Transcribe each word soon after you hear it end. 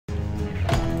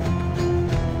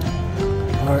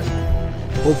Alright.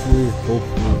 Hopefully.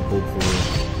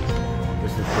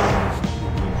 This is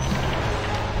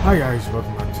Hi guys,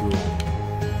 welcome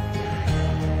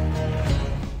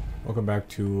back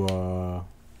to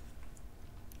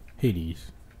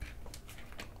Hades.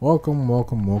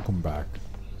 Welcome back.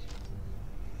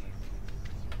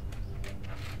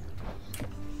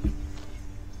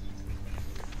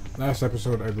 Last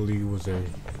episode, I believe, was a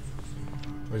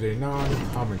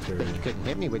non-commentary. Couldn't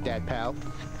hit me with that, pal.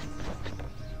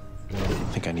 I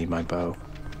think I need my bow.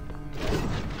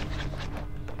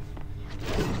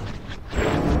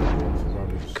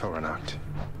 Coronact,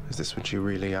 is this what you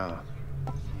really are?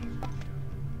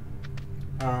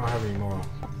 I don't have any more.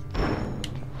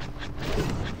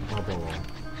 My bow.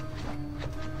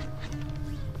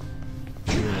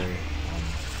 Anyway,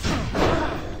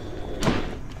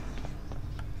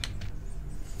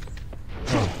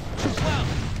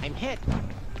 I'm hit.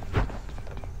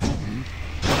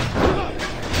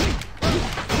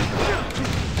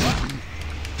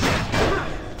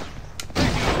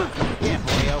 Yeah,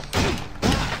 Leo.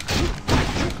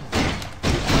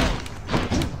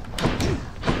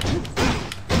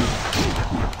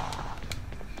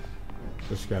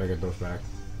 just gotta get those back.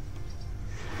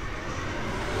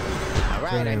 All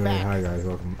right, Anyway, I'm back. hi guys,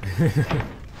 welcome.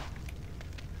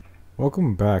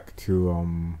 Welcome back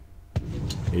to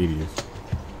Hades.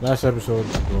 Last episode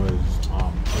was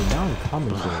a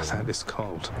non-commentary. That is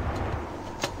cold.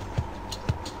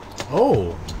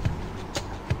 Oh,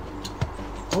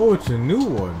 it's a new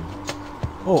one.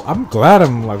 Oh, I'm glad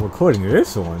I'm like recording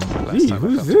this one. Last Gee, time I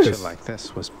who's felt a chill this? like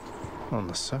this was on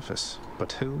the surface,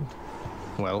 but who?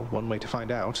 Well, one way to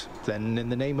find out. Then, in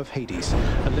the name of Hades,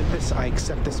 Olympus, I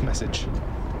accept this message.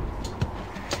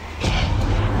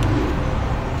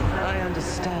 I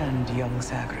understand, young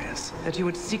Zagreus, that you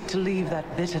would seek to leave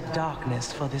that bitter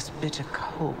darkness for this bitter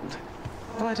cold.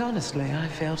 Quite honestly, I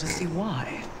fail to see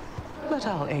why. But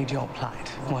I'll aid your plight,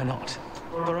 why not?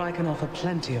 For I can offer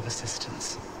plenty of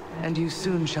assistance, and you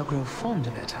soon shall grow fond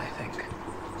of it, I think.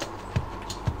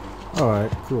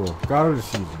 Alright, cool. God of the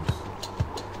Seasons.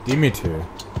 Demeter.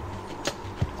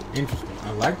 Interesting.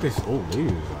 I like this old lady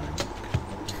design.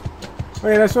 Oh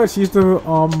yeah, that's right. She's the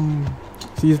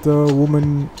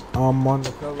woman on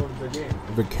the cover of the game.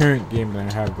 The current game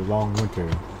that I have, the Long Winter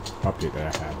update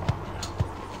that I have on right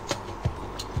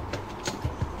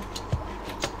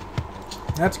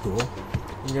now. That's cool.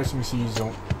 I'm guessing she's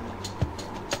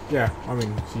yeah, I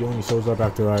mean she only shows up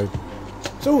after I.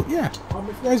 So yeah, if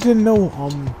you guys didn't know,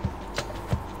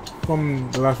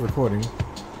 from the last recording,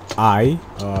 I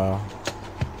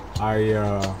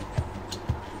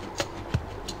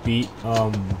beat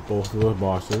both of those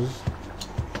bosses,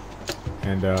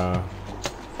 and I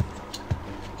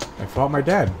fought my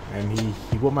dad, and he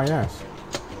whooped my ass.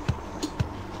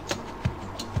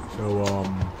 So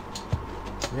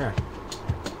yeah,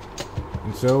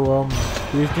 and so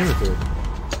here's Demeter.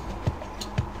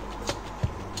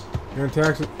 Your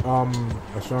attacks are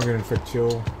stronger than Infect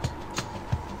Chill.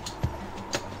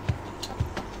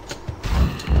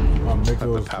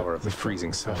 Have the power of the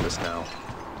freezing surface now.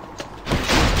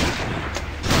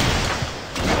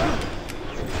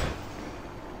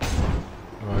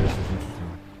 Oh, this is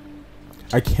interesting.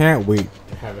 I can't wait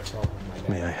to have it help my dad.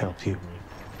 May I help you?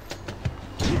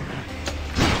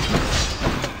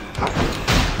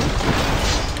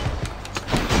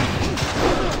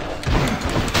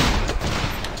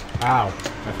 Ow,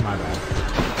 that's my bad.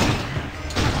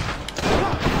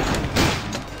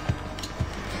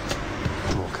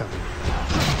 More coming.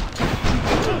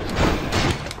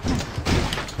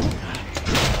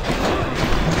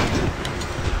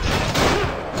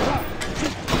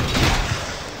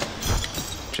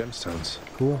 Gemstones.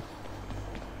 Cool.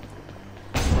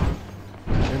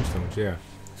 Gemstones, yeah.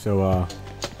 So,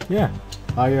 yeah.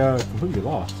 I, completely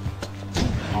lost.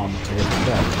 I guess my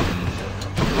dad.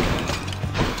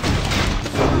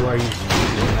 So why he's the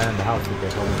man in the house with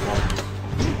that all the problems.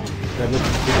 That looks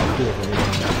pretty cool for me.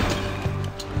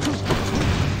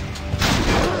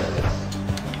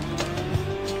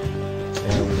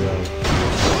 And,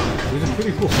 it was a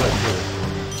pretty cool fight, too.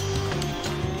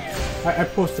 I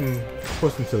pushed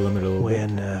him to the limit a little Where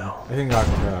bit. now? I think I got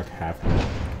to like half.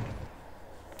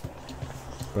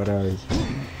 But at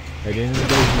the end of the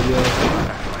day,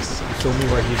 he showed me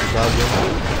why he's a guardian.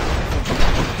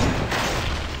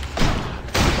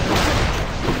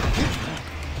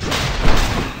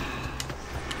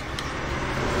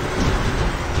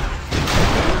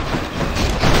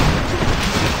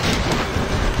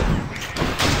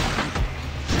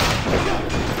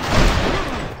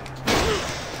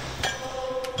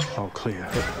 clear.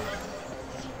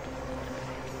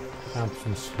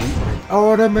 Some sweet.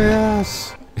 Oh, the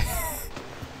mess!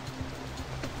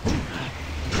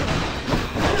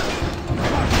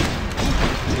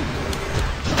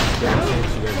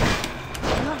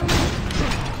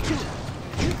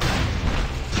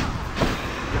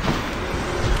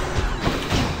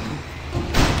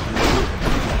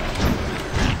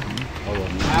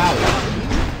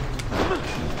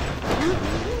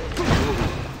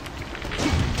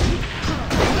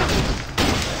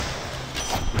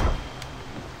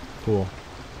 Cool.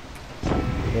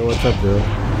 Hey, what's up, girl?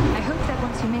 I hope that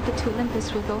once you make it to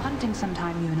Olympus, we'll go hunting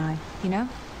sometime, you and I, you know?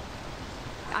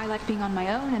 I like being on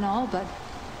my own and all, but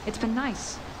it's been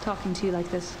nice talking to you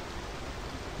like this.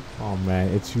 Oh man,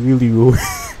 it's really weird.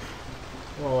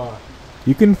 Well,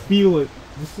 you can feel it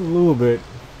just a little bit.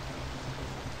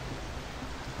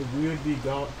 The weirdly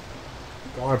God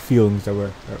feelings that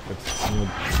were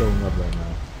showing up right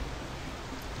now.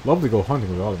 Love to go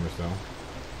hunting with all of us though.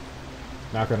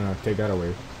 Not gonna take that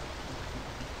away.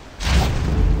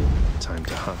 Time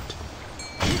to hunt.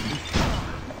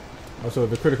 Also,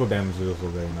 the critical damage is also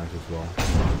very nice as well.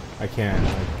 I can't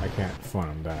front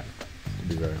on that, to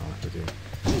be very honest with you.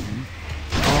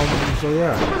 So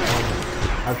yeah,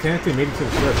 I've technically made it to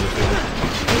the surface, so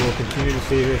I will continue to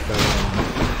say this, that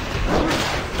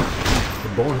the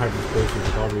bone height of this place is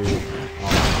probably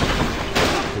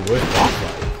the worst boss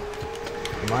fight,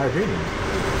 in my opinion.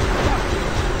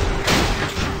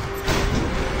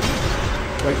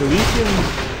 Like,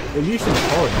 Elysium's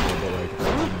hard now, but like,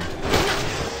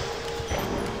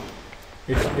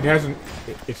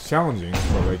 it's challenging,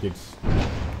 but like,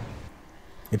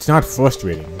 it's not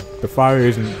frustrating. The fire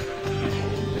isn't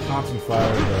the constant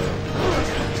fire.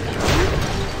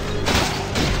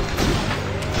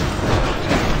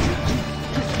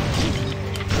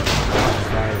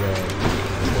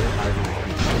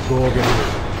 The Gorgon.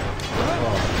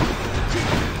 Oh.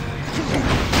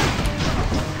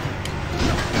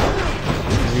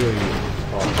 It's really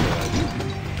hard.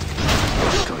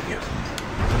 Got you.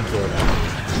 Enjoy that.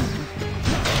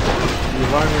 The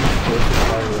environment is close to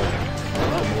fire.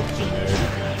 The most generic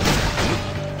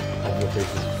of the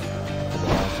faces of the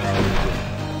outside.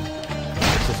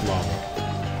 It's just lava.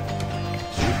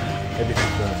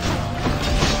 Everything's burning.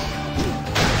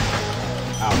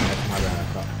 Ow, that's my bad.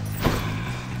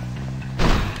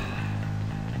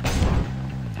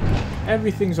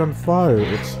 Everything's on fire.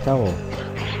 It's hell.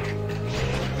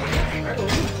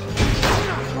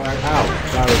 Alright, ow.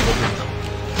 That was looking.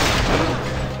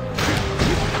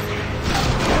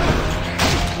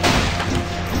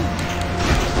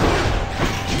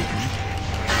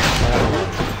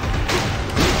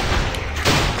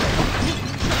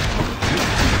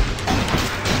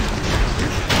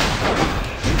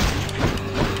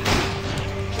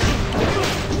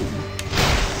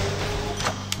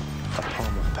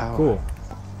 Cool.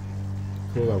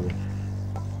 Cool level.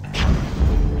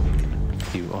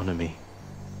 You honor me.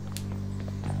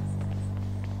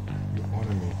 You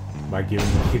honor me by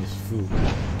giving the kids food.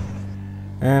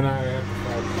 And I have to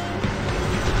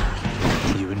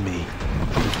fight. You and me.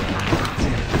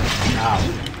 Ow.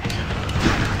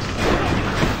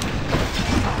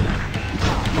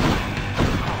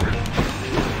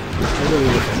 I really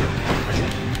wish I could.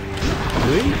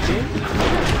 Really? Game?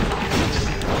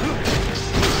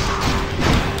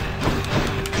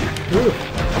 Ooh.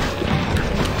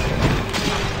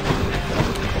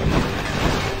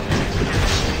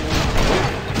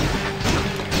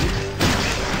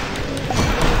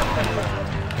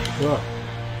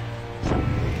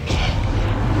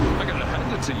 I gotta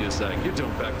hand it to you, Sang. You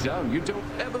don't back down. You don't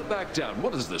ever back down.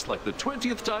 What is this, like the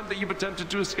 20th time that you've attempted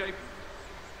to escape?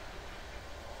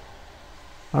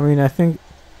 I mean, I think...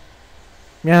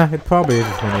 Yeah, it probably is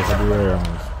the 20th, to be very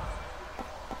honest.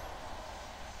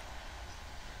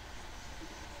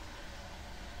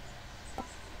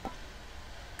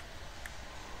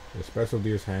 The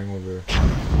specialty is hangover.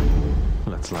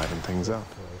 Let's liven things up.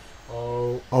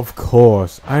 Oh, of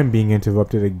course. I'm being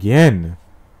interrupted again.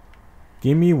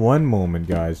 Give me one moment,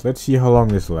 guys. Let's see how long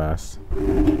this lasts.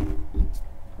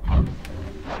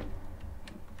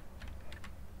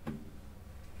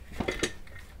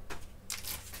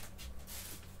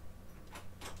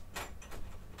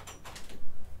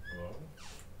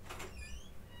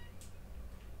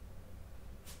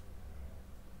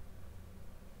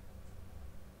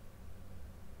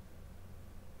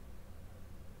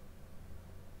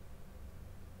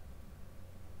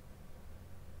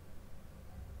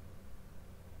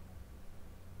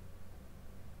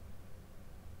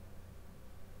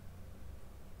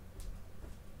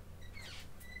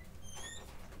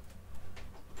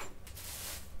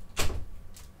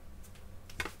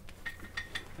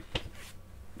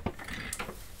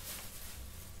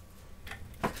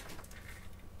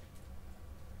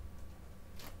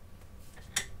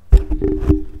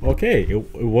 Okay,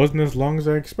 it wasn't as long as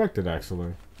I expected,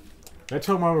 actually. That's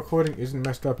how my recording isn't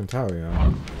messed up entirely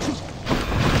now.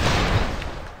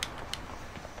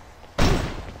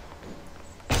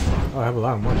 Oh, I have a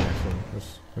lot of money, actually.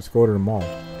 Let's go to the mall.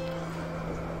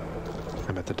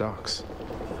 I'm at the docks.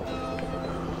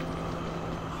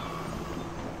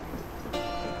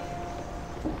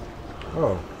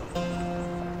 Oh.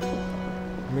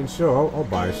 mean, sure, I'll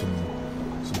buy some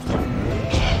stuff.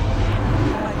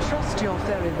 I trust your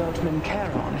ferry boatman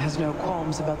Charon has no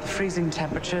qualms about the freezing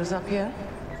temperatures up here.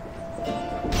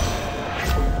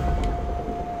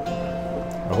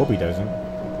 I hope he doesn't.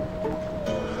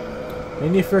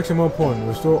 Any effects are more important.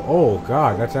 Restore. Oh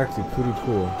god, that's actually pretty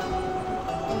cool.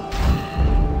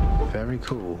 Very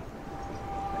cool.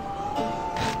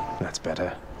 That's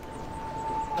better.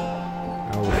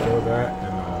 I'll restore that,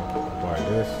 and I'll buy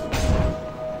this.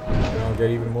 And I'll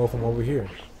get even more from over here.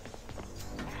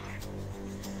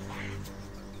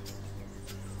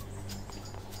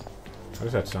 How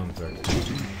does that sound effect?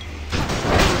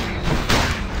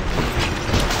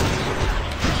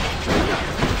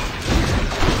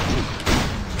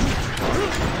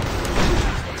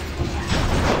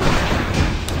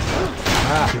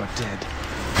 Ah, You're dead.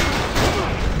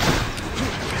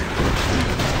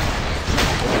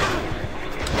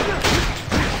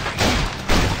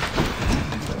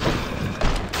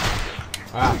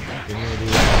 ah, didn't even do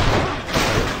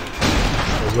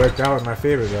that. It worked out in my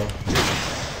favor though.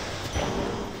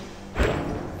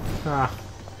 Ah,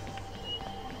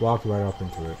 walked right up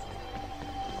into it.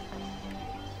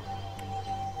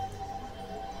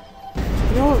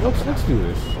 You know what? Let's do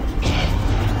this.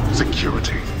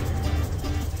 Security.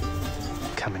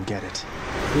 Come and get it.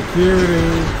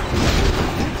 Security.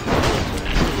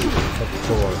 Of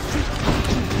course.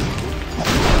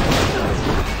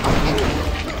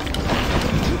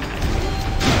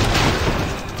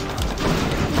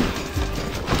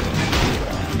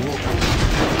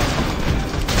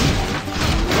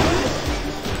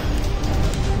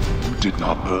 You did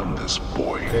not earn this,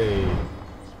 boy. Hey.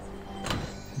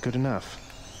 Good enough.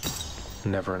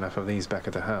 Never enough of these back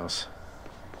at the house.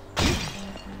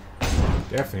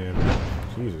 Definitely.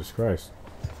 Jesus Christ.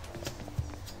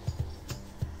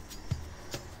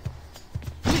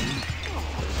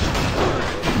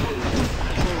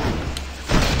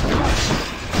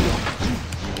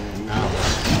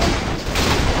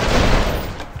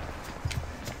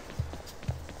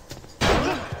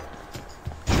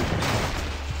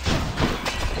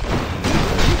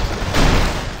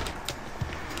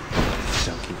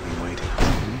 Don't keep me waiting.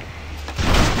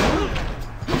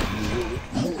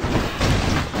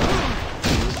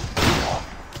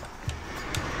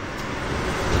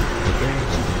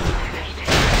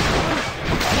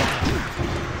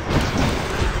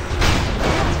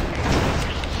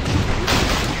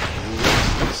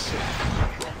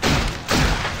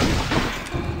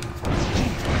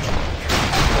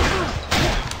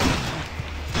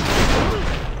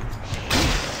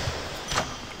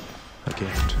 A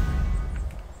gift.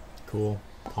 Cool.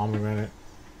 Pomegranate.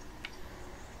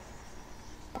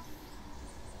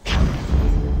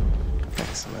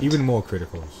 Excellent. Even more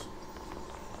criticals.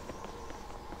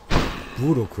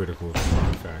 Brutal criticals,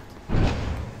 in fact.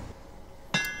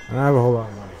 And I have a whole lot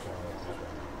of money, so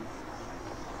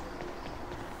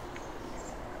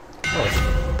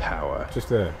oh, Power. just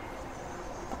there.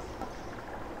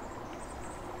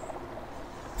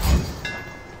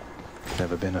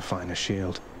 Never been a finer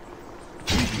shield.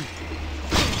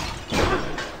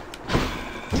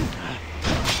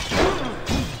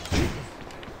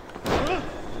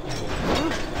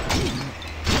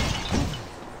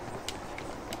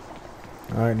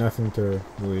 Alright, nothing to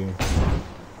really...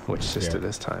 Which sister Yeah.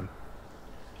 this time?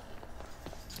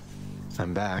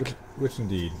 I'm back. Which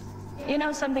indeed. You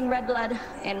know something, Red Blood?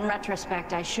 In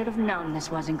retrospect, I should have known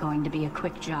this wasn't going to be a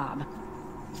quick job.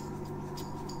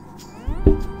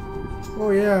 Oh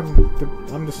yeah,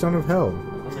 I'm the son of hell.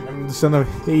 I mean, I'm the son of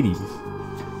Hades.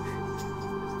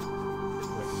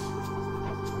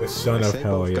 The son They of say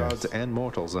hell, both yes. gods and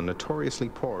mortals are notoriously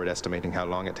poor at estimating how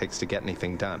long it takes to get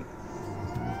anything done.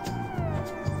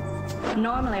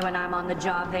 Normally when I'm on the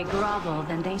job, they grovel,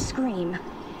 then they scream.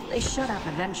 They shut up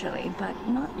eventually, but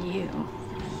not you.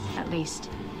 At least,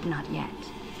 not yet.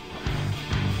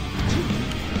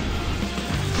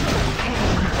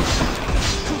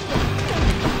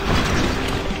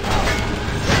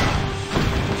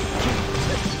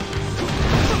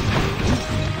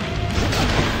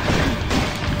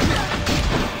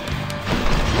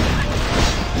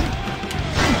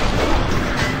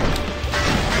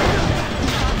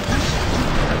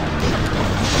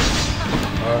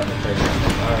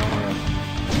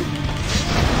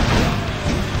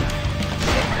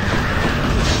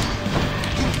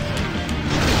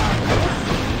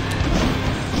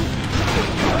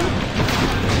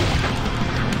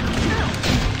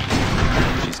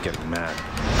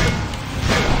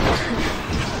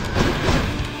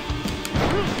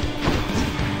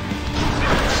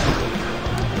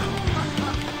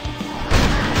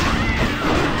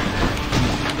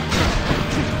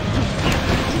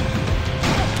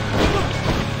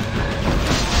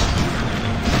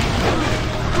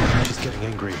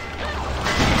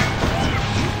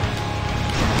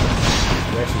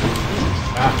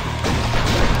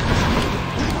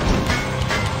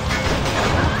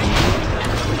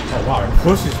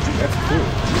 pushes me. That's cool.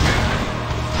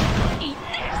 Eat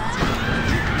this.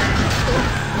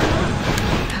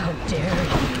 How dare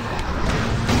you?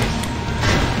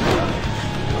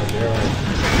 How dare I?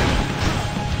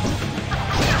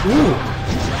 Ooh.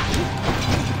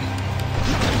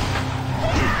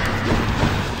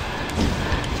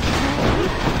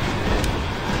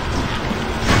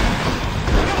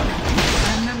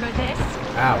 Remember this?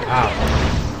 Ow, ow.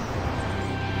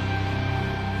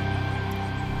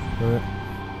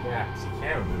 Yeah, she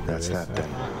can't remember That's this. that then.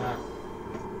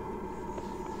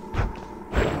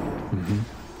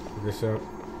 Pick this up.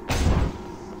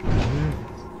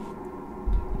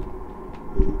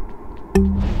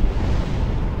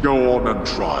 Go on and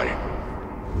try.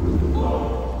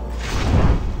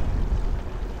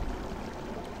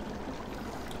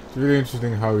 It's really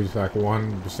interesting how he's like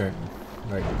 100%,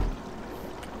 like,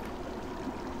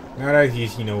 now that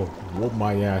he's, you know, whooped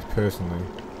my ass personally,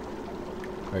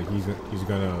 like, he's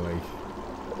gonna, like,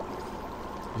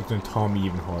 he's gonna taunt me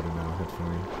even harder now, that's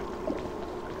funny.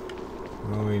 I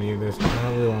don't really need this. I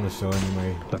don't really want to sell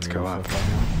anyway. Let's go up. Right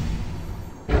now.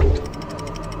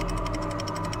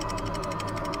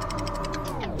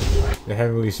 They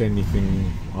haven't really said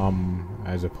anything,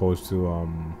 as opposed to,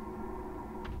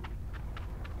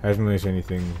 hasn't really said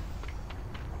anything.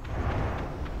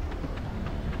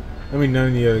 I mean, none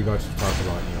of the other gods have talked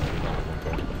about, you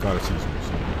know, God of Seasons.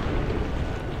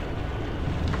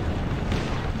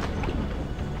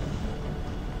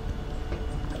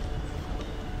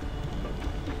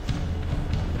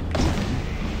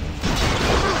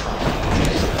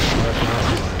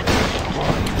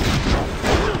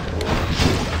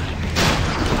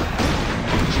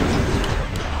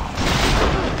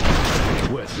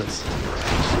 Worthless.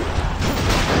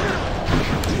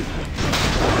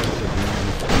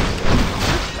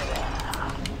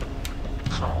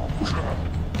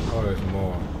 Oh, there's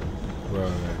more. Where are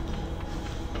they?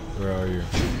 Where are you?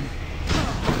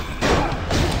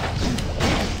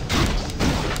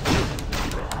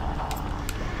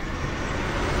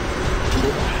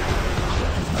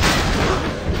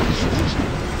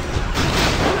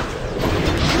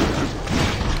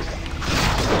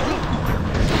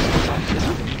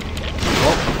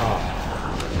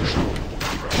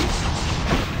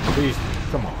 Please,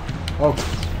 come on. Okay.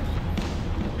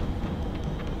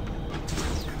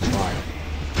 Fine.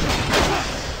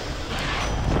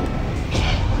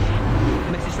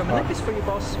 Message from Olympus for you,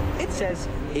 boss. It says,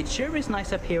 it sure is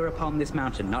nice up here upon this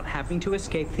mountain, not having to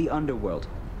escape the underworld.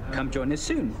 Come join us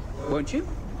soon, won't you?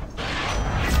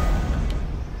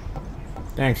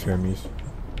 Thanks, Hermes.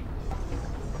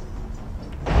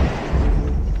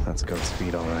 That's goat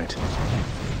speed, all right.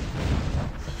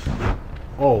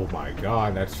 Oh my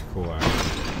god, that's cool.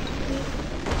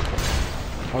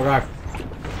 Oh god.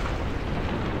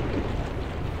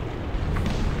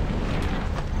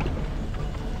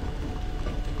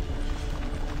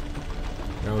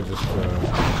 That was just,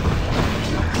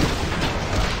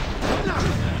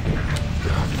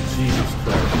 Jesus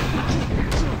Christ.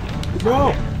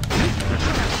 No!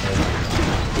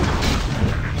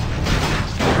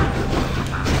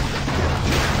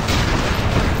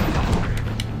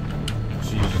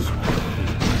 Jesus.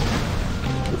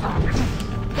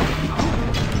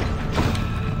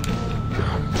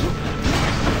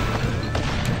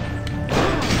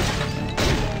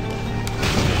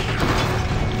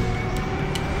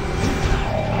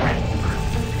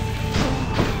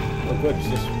 Oh good, it's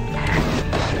just...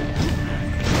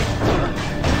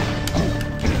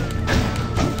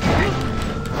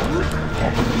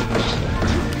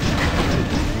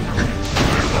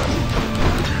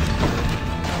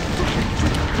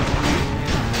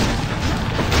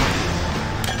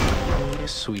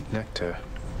 Sweet nectar.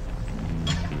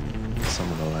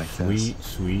 Someone will like this. Sweet,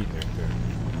 sweet nectar.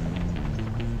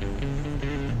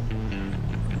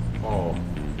 Oh.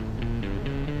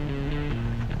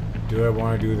 Do I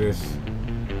want to do this?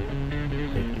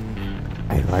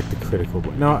 I like the critical,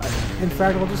 but no. In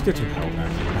fact, I'll just get some health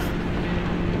after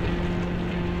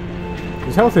this.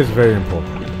 His health is very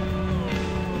important.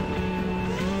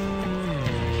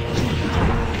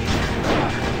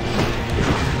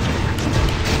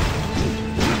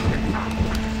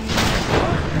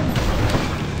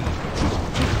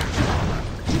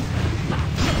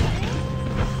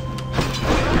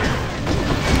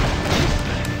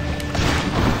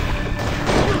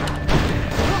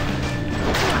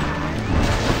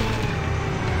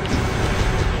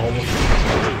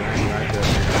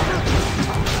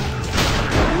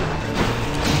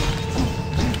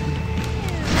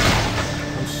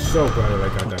 So glad I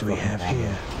got that. What do we have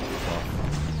here?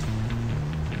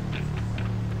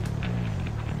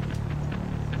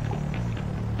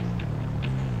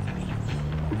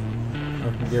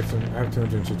 get some. I have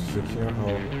 266. Yeah.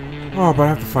 Oh, but I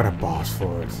have to fight a boss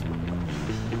for it.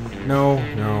 No.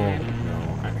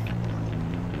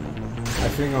 I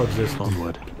think I'll just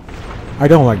Onward. I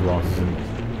don't like bosses.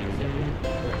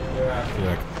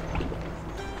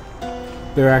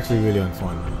 They're actually really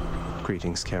unfun.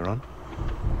 Greetings, Charon.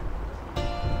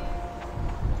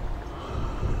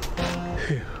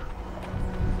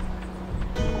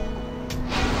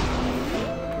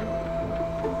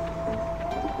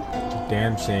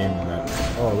 Damn shame that.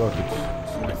 Oh look, it's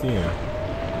Athena.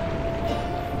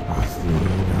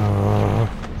 Athena.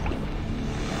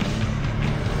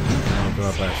 Oh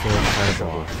god, but I feel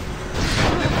incredible.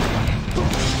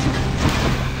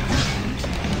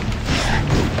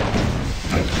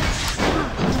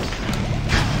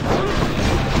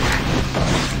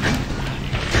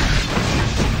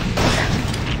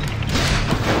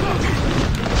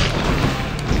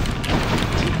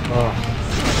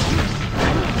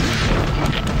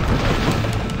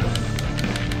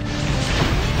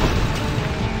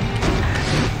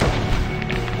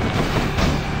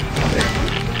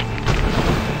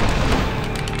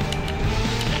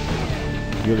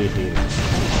 Really hate it.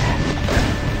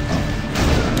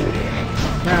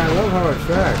 Man, I love how it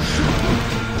tracks.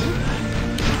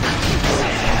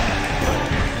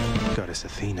 Goddess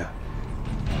Athena.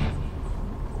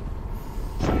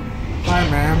 Hi,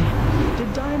 ma'am.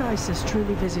 Did Dionysus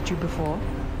truly visit you before?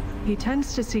 He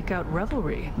tends to seek out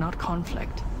revelry, not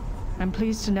conflict. I'm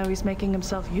pleased to know he's making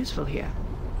himself useful here.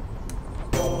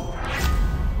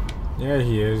 Yeah,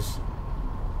 he is.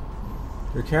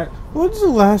 Your cat. When's the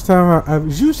last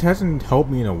time Zeus hasn't helped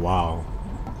me in a while?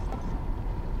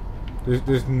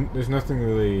 There's nothing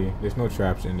really. There's no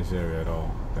traps in this area at all.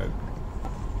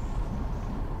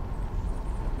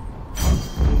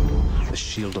 The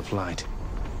shield of light.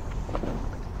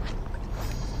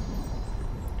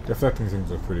 Deflecting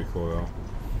things are pretty cool though.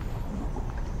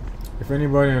 If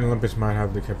anybody on Olympus might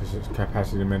have the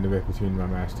capacity to mend the rift between my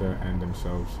master and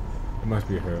themselves, it must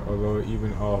be her. Although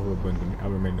even all who abandoned me, I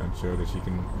remain unsure that she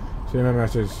can say my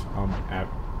master's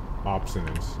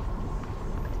obstinance.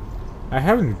 I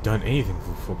haven't done anything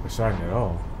for Poseidon at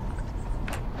all.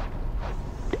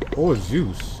 Or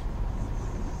Zeus.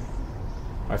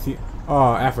 I think.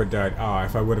 Oh, Aphrodite. Ah,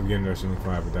 if I would have given her something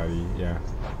from Aphrodite, yeah.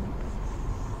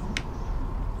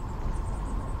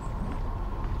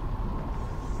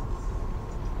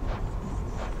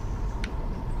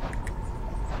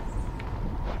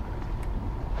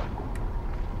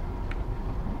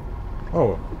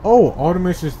 Oh,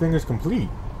 Artemis's thing is complete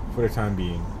for the time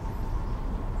being.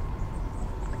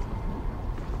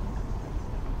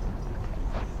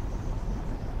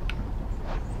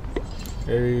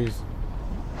 Ares.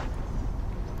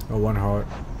 Oh, 1 heart.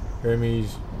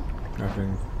 Hermes.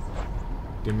 Nothing.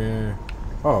 Demir.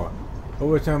 Oh,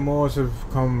 over time Moors have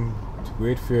come to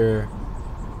great fear.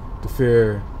 To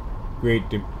fear great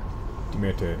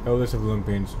Demeter, eldest of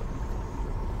Olympians.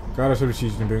 Goddess of the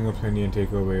season, bring up plenty and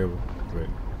take away of it.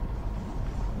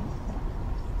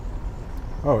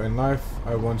 Oh, in life,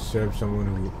 I once served someone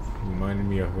who reminded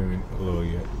me of him in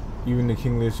Aloia. Even the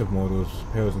kingliest of mortals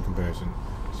pales in comparison.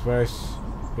 Suffice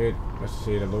it must to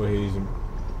say that Lord Hades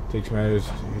takes matters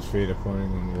to his fate upon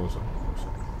him rules on.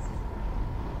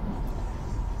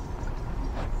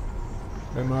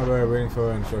 Then my by waiting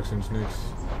for instructions next.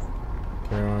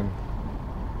 Carry on.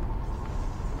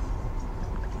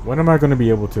 When am I going to be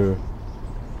able to?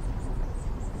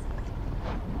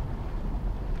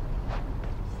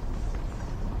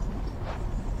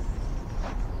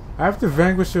 I have to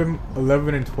vanquish him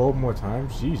 11 and 12 more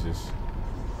times? Jesus.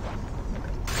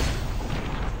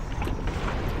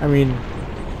 I mean,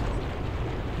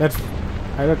 that's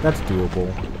doable.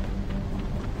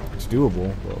 It's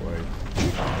doable, but like,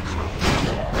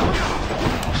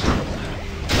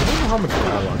 I don't know how much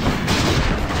dialogue.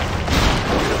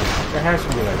 There has to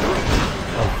be like,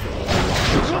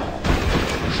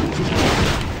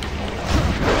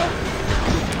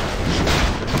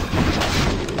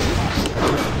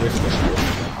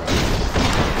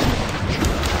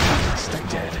 Stay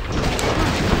dead.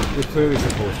 You're clearly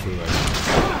supposed to like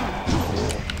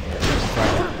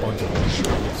fight a bunch of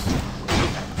monsters.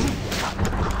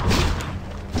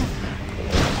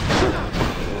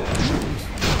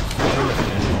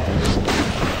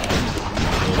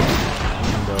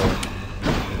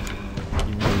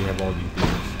 Even though you have all these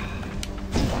things.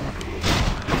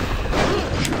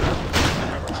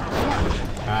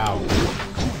 Ow.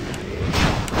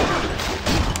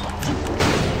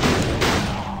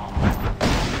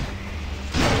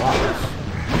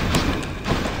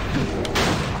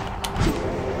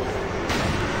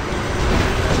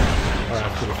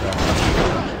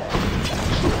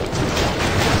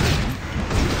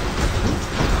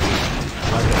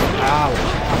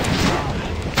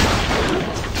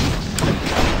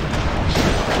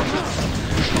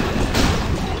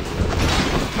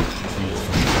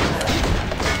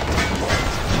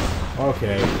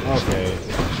 Okay, okay,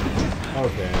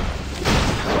 okay.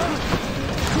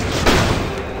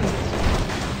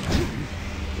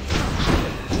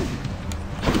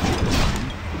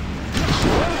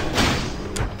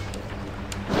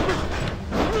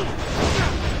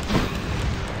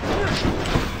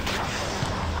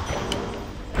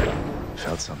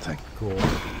 Felt something. Cool.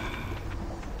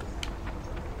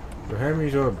 So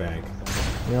Henry's or a bank.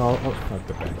 You know, I'll fuck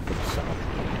the bank for the sell.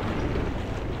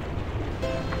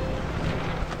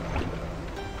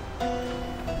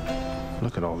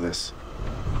 Look at all this.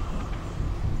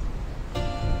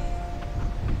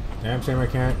 Damn shame I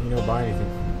can't, you know, buy anything.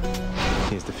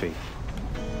 Here's the fee.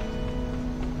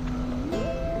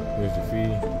 Here's the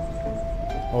fee.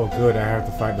 Oh good, I have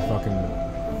to fight the fucking...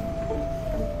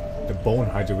 the bone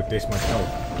hydra with this myself.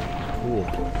 Cool.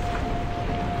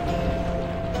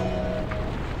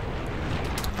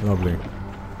 Lovely.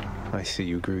 I see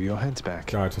you grew your heads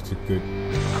back. God, such a good...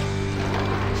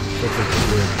 such a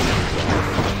good...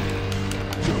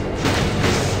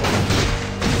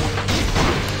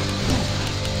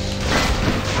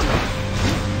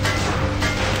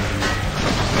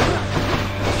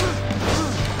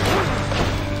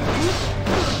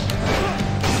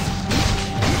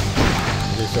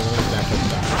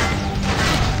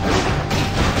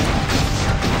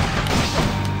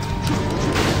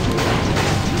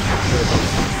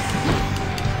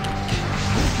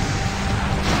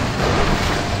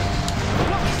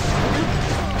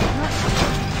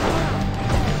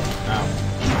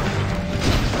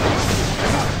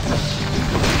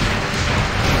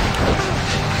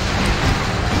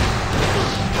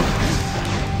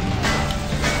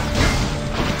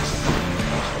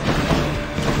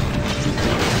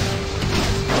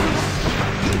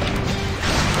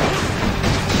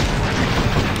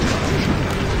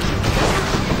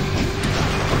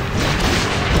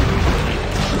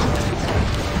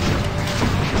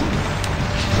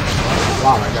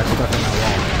 Wow, I got stuck in that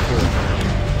wall. Cool.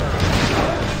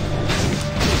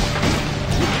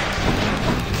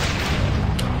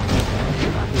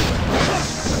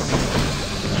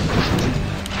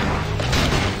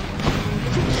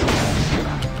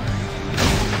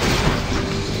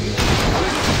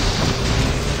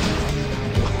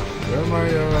 Where am I,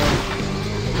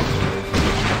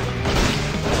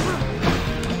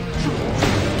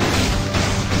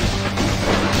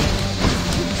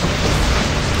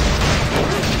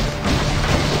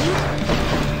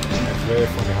 very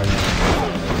funny how you...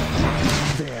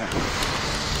 There.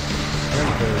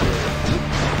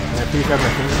 Can I please have my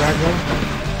things back though?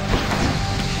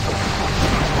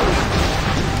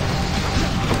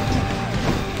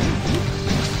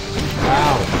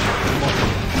 Wow.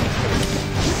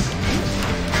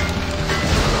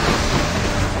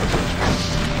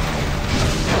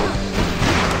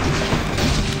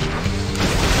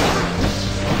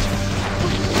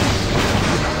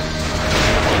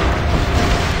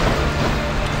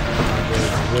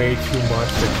 Way too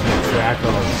much to keep track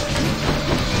of.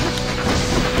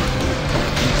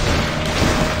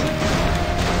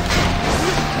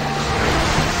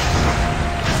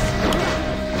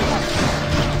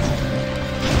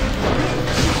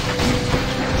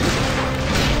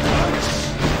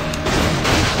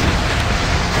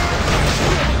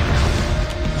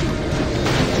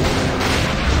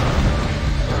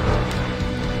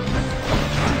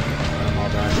 I'm all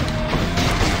back.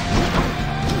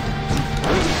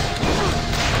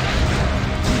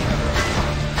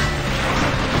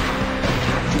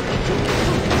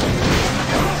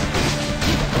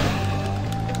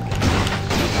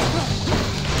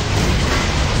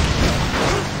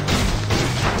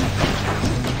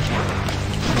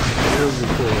 Really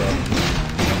cool,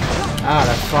 ah,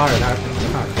 that's fire. That's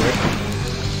not great.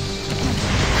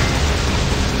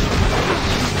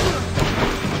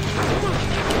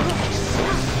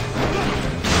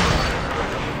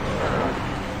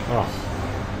 Oh.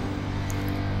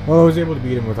 Well, I was able to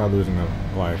beat him without losing a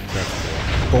life. That's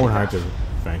cool. Bone Hydra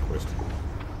vanquished.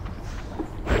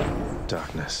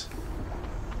 Darkness.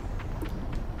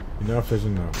 Enough is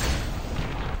enough.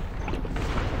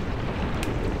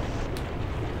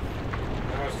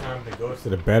 Now it's time to go to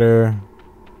the better.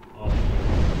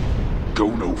 Go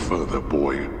no further,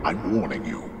 boy. I'm warning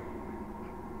you.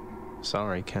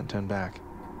 Sorry, can't turn back.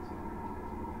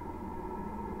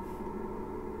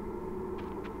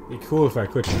 It'd be cool if I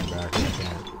could turn back. I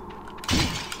can't.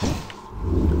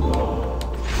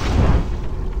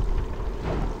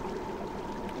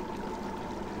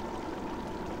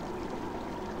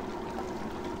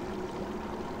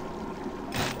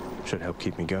 Should help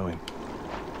keep me going.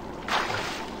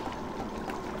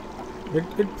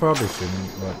 It probably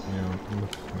shouldn't, but you know, I'm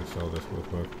just gonna sell this real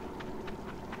quick.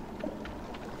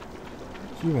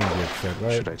 She won't be upset,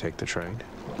 right? Should I take the trade?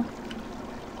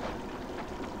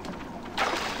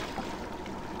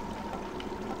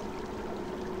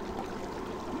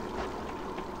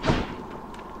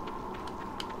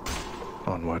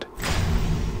 Onward.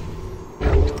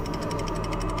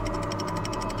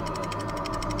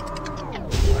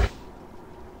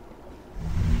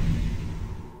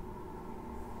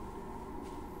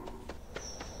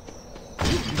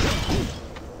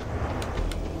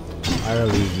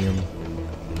 Elysium.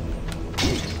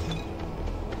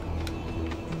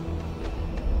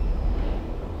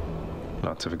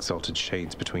 Lots of exalted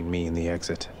shades between me and the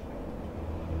exit.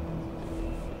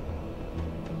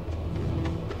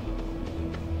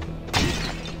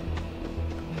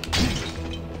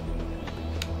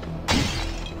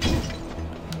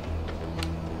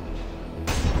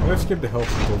 Let's skip the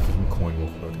health and go for some coin real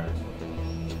quick, guys.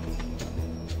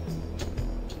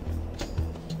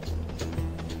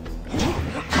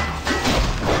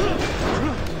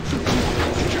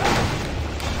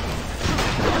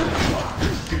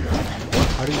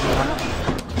 How do you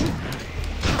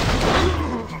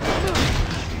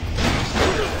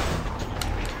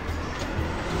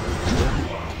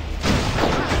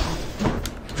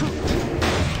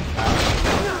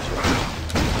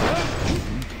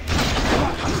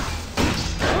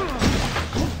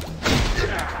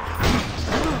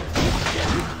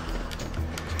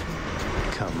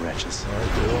Come, wretches.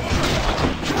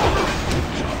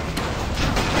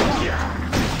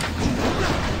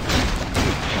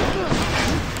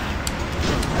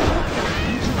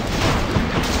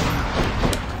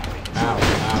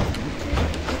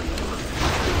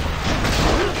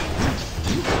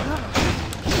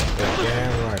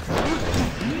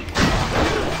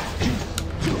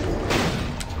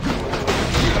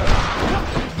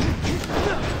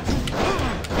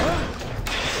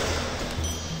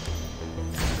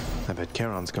 I bet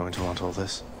Charon's going to want all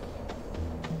this.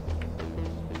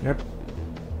 Yep.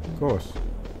 Of course.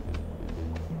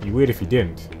 Be weird if you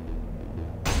didn't.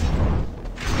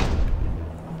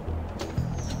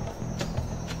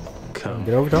 Come.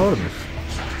 Get over to Artemis.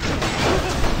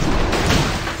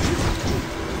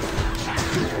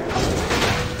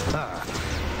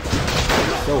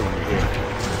 So weird here.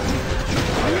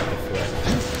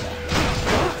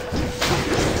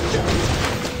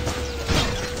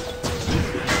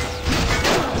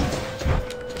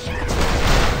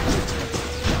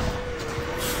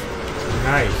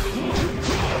 Nice.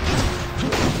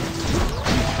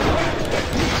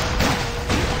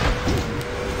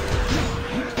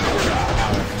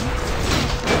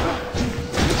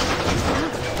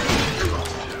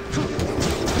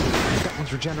 That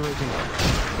one's regenerating.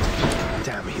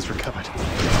 Damn, he's recovered.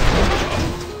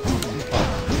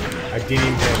 I didn't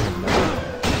even get him.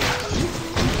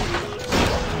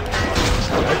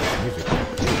 I like this music.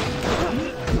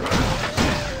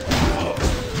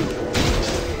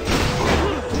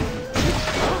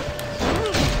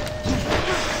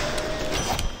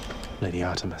 Lady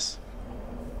Artemis.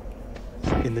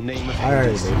 In the name of Alright,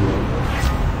 Hades. Lady Artemis.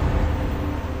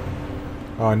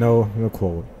 Oh, no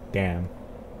quote. Damn.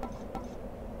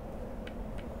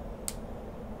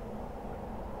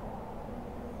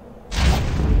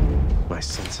 My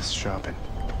senses sharpen.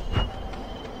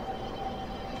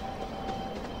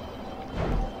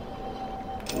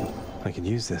 I can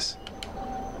use this.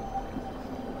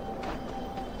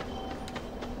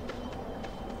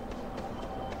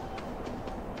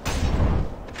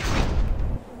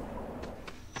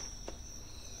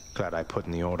 Glad I put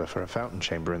in the order for a fountain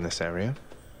chamber in this area.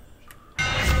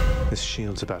 This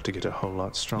shield's about to get a whole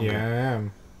lot stronger. Yeah, I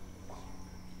am.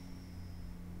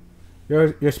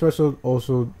 Your special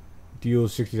also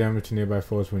deals 60 damage to nearby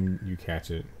foes when you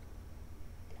catch it.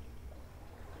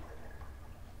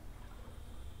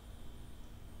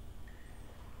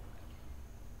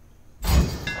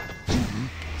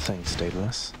 Thanks,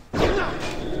 Daedalus.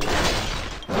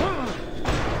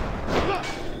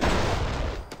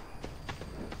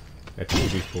 That's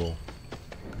pretty cool.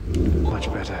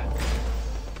 Much better.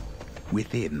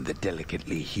 Within the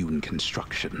delicately hewn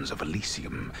constructions of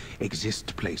Elysium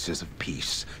exist places of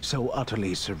peace so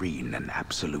utterly serene and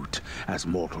absolute as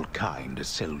mortal kind is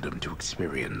seldom to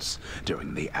experience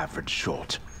during the average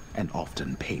short and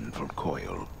often painful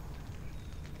coil.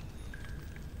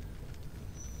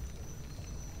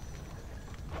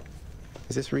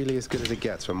 Is this really as good as it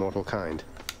gets for mortal kind?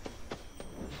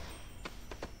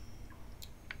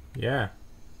 Yeah.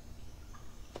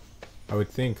 I would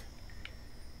think.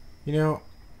 You know,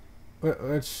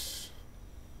 let's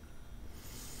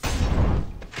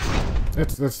try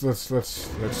to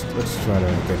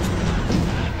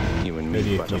get You and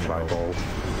me, butterfly ball.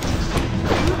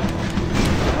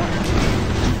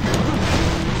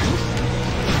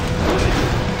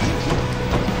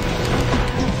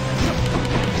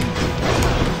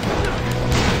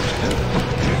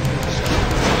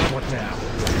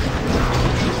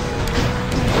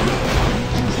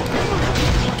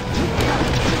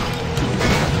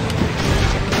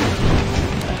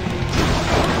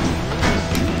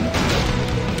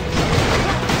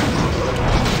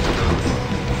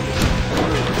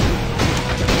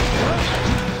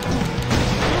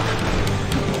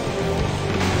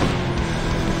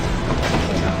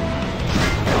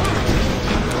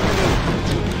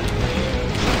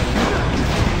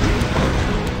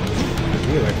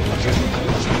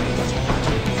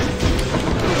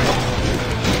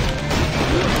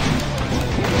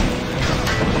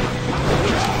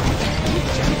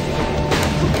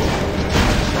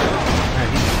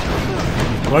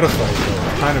 butterflies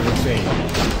though, kind of insane.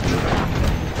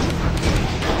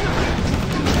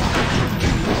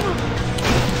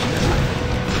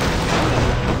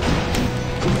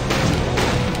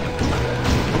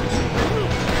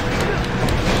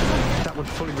 That one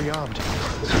fully rearmed.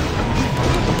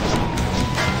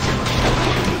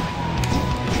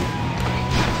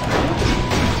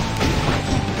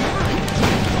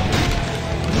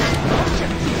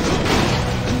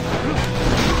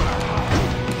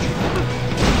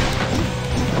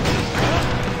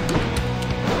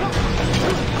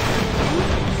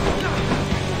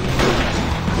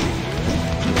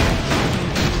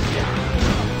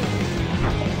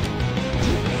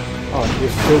 Oh,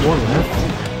 there's still one left.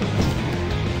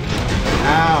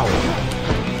 Ow!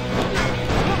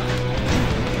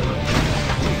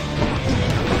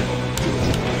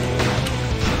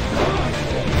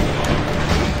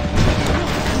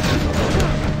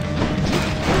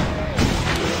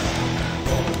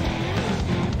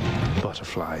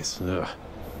 Butterflies. Ugh.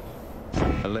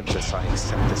 Olympus, I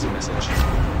accept this message.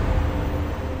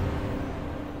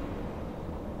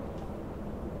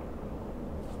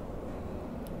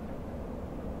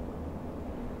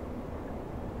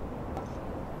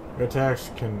 Your attacks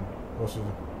can also...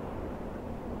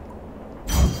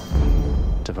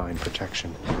 Divine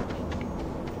protection.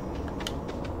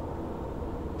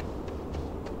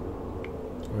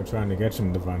 We're trying to get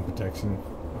some divine protection.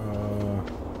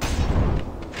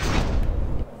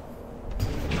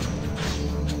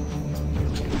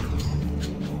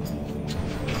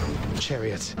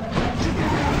 Chariot.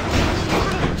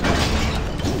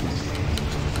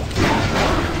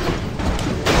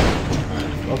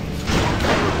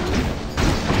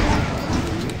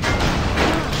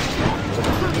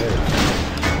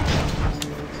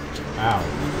 Ow.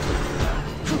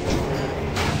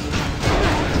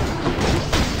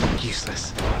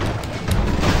 Useless.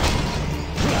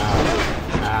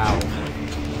 Ow.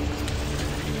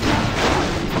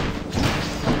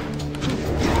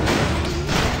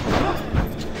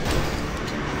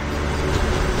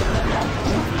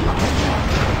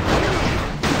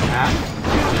 Ow.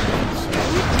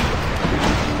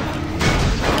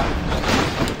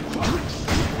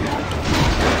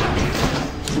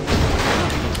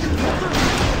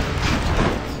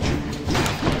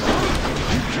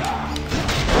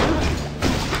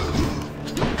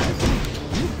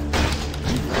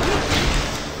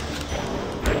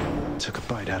 Took a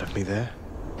bite out of me there.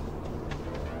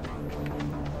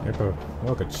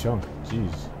 Look a chunk.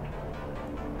 Jeez.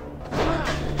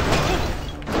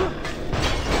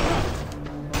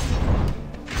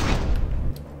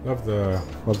 Love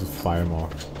the fire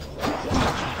moth.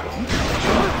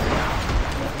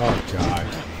 Oh god.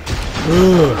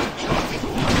 Ugh.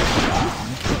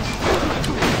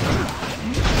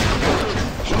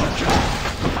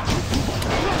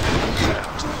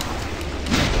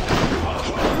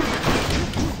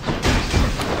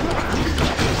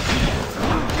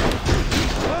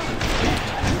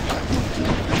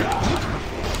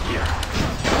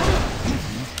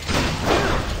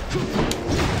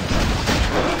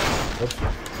 Oops.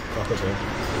 Fuck it there.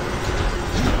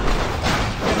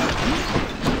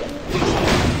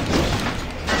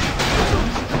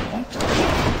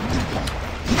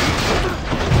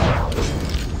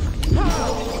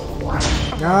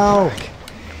 No!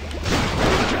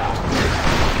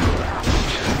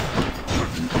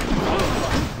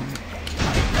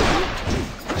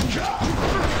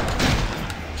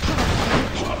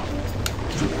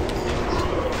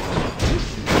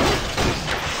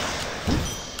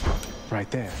 Right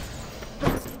there.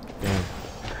 Damn.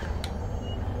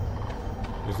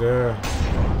 Is there...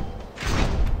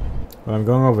 Well, I'm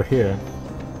going over here.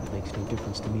 It makes no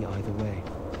difference to me either way.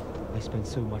 I spent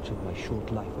so much of my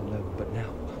short life alone, but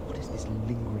now, what is this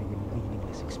lingering and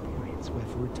meaningless experience where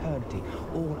for eternity,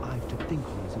 all I've to think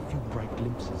on is a few bright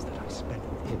glimpses that I spent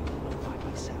with him, not by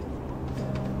myself?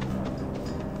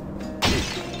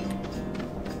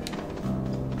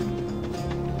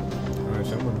 Alright,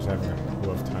 someone's having a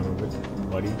rough time of it,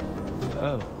 buddy.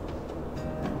 Oh.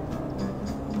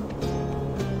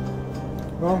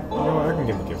 Well, you know what, I can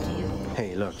give a gift to you.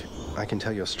 Hey, look, I can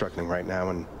tell you're struggling right now,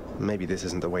 and maybe this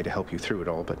isn't the way to help you through it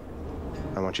all, but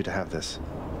I want you to have this.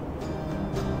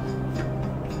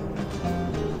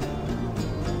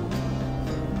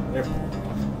 Yep.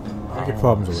 Make your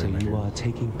problems away, So my you dude. are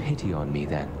taking pity on me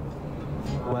then?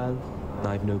 Well,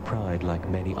 I've no pride like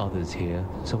many others here,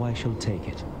 so I shall take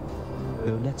it.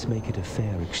 Though let's make it a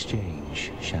fair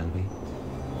exchange, shall we?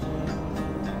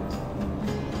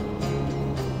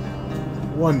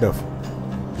 Wonderful.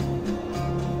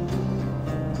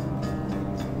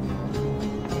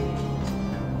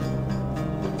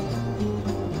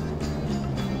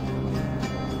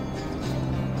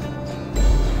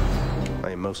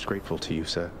 most grateful to you,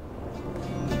 sir.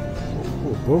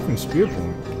 Oh, broken spear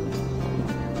point.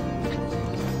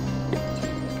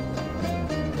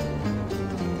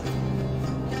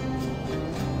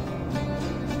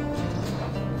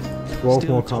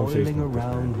 Still toiling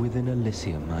around within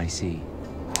Elysium, I see.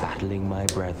 Battling my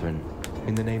brethren.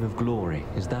 In the name of glory,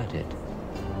 is that it?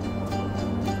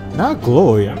 Not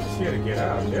glory, I'm just here to get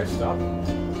out of there, stop.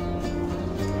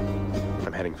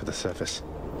 I'm heading for the surface.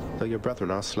 Though your brethren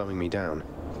are slowing me down,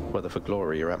 whether for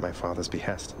glory or at my father's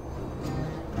behest.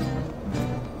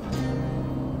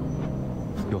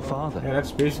 Your father? Yeah,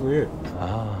 that's basically it.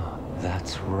 Ah,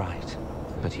 that's right.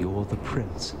 But you're the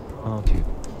prince, aren't you?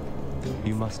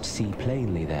 You must see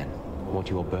plainly, then, what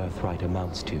your birthright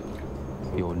amounts to.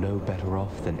 You're no better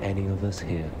off than any of us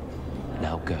here.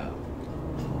 Now go.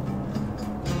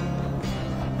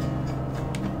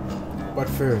 But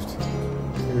first,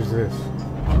 here's this.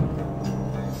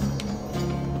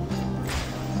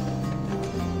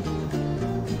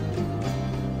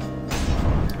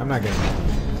 I'm not gonna.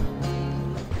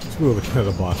 Let's move over to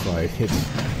the boss fight. It's.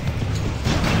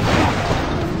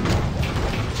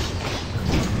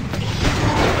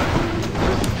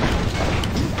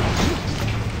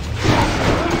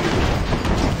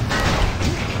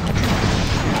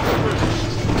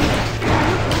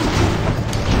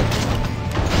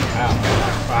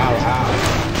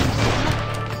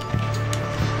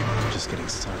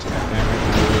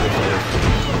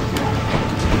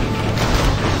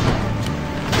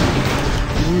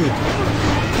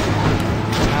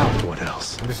 What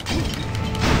else?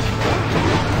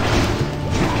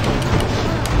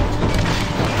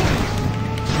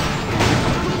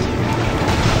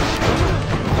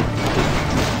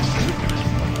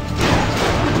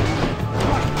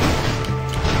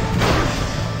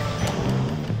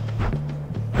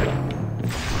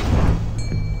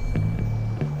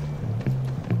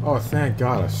 Oh, thank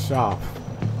God, a shop.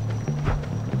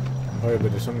 Oh, yeah,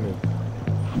 but there's something.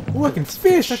 Oh, I can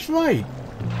fish, that's right!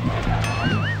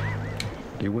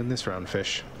 You win this round,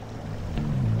 fish.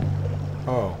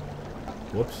 Oh.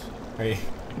 Whoops. I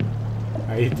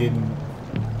didn't.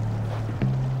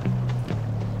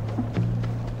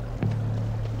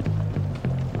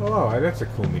 Oh, wow, that's a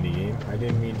cool minigame. I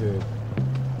didn't mean to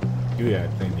do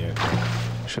that thing yet.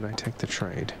 Should I take the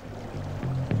trade?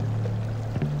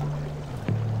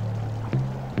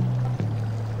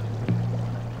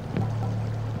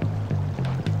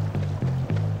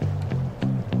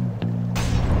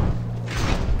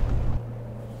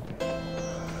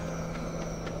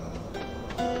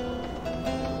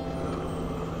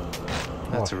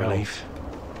 That's a relief.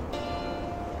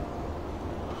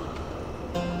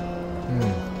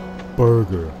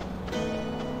 Burger.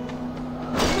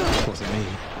 Wasn't me.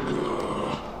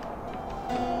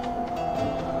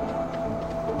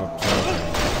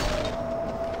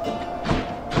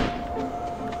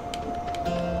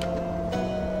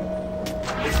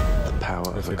 The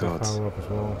power of the gods. Power up as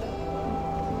well.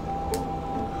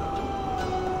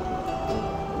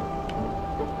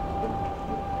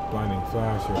 Blinding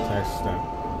flash, your attacks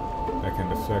that can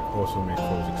deflect also make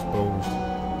foes exposed.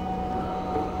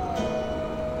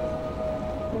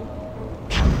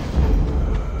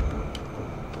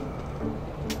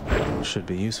 Should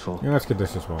be useful. Yeah, let's get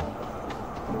this as well.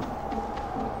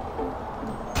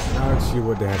 Now let's see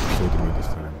what they have to say to me this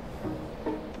time.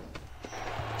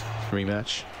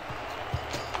 Rematch.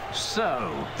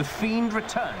 So, the Fiend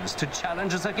returns to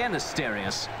challenge us again,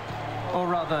 Asterius. Or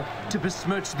rather, to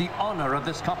besmirch the honor of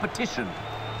this competition.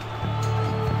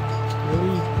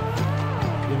 Really?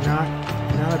 You're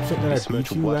not upset that I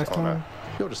beat you last time?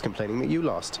 You're just complaining that you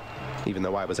lost, even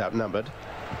though I was outnumbered.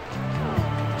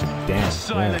 Damn.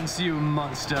 Silence, you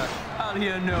monster. I'll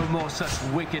hear no more such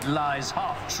wicked lies,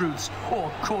 half-truths,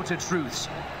 or quarter-truths.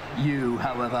 You,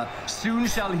 however, soon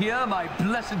shall hear my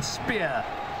blessed spear.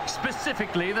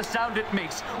 Specifically, the sound it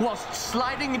makes whilst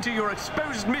sliding into your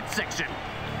exposed midsection.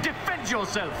 Defend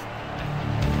yourself!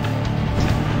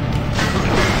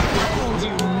 Hold,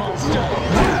 you monster!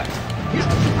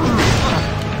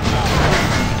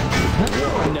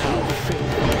 Now,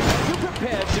 you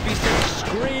prepared to be sent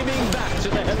screaming back to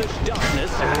the hellish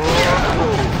darkness?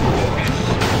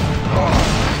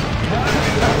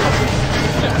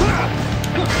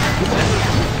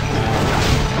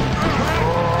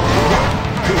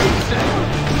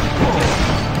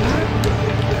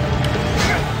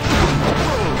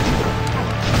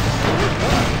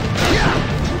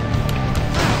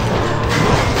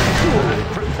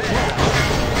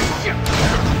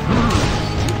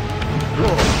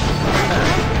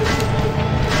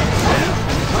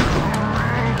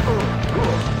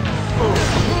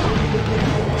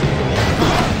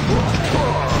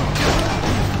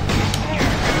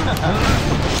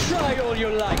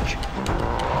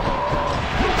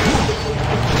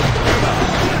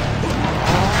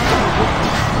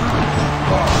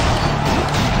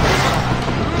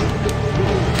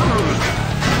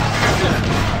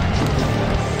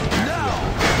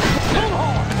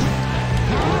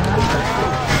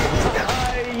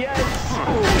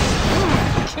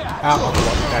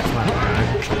 That's my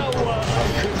man.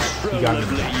 You got me.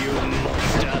 You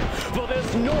monster, for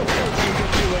there's no help you can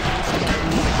do against my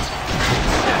wit.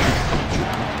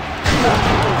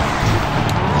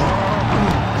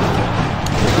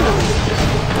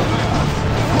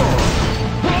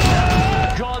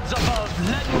 Gods above,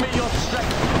 lend me your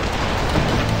strength.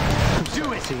 Do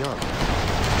it.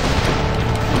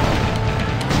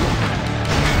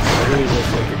 Really was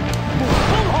like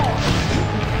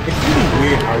it's really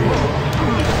weird how you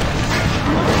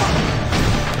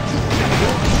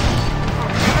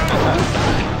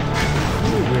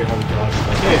really weird how we talk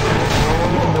about it.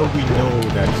 Even though we know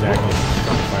that Zack is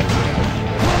trying to fight his way out.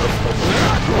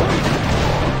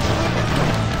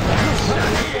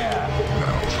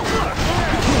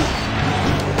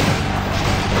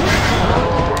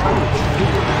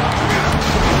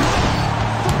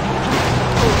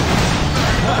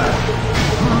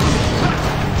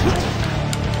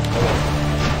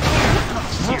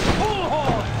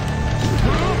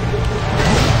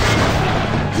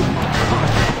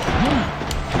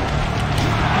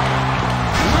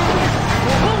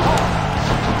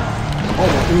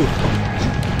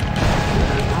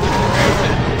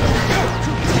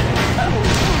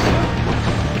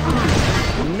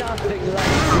 Nothing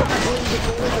like battling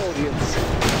before an audience.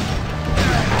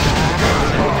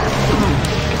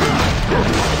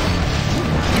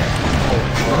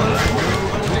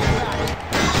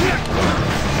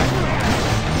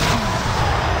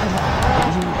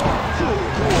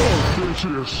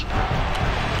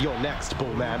 You're next,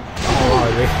 Bullman.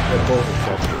 Oh, they're both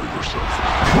accepted.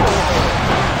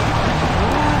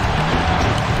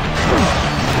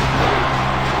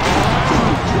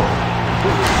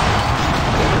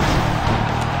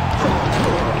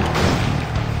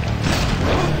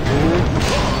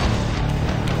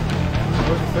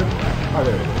 Oh,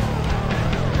 there it is.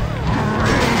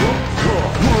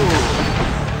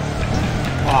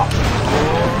 Ah.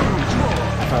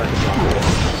 I thought I could block it.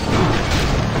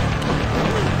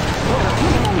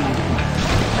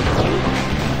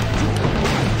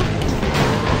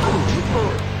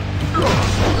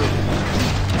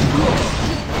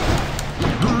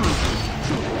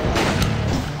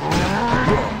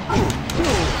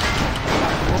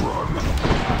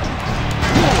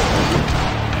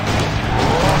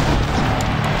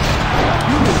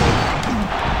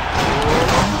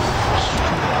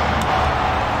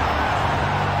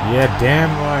 Yeah,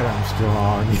 damn right I'm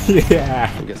strong. Yeah.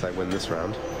 I guess I win this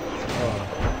round.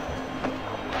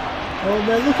 Oh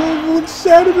man, look how everyone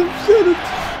said it and said it.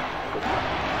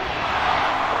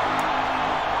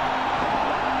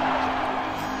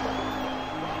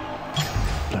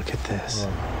 Look at this.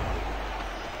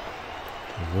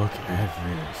 Look at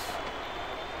this.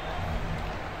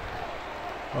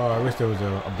 Oh, I wish there was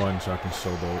a button so I can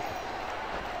showboat.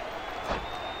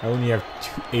 I only have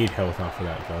 8 health off of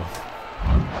that though.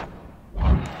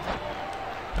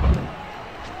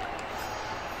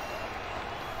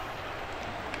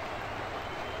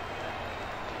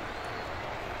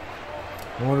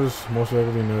 Mortals most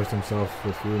regularly nourish themselves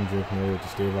with food and drink in order to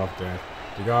stave off death.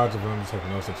 The gods of Olympus have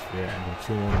no such fear and can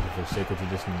chew on for sacred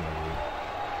tradition and memory.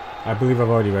 I believe I've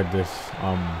already read this,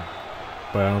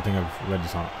 but I don't think I've read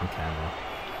this on camera.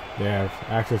 They have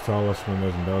access to all the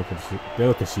splendors and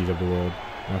delicacies of the world,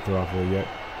 not to offer yet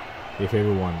they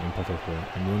favor one in particular,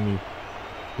 and the only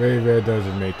very rare does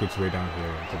it make its way down here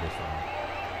into this realm.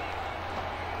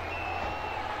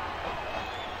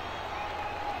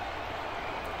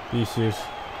 Theseus,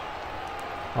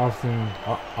 often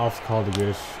called the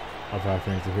greatest of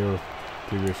Athens, the hero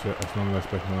Theseus, is nonetheless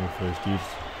best known for his deeds.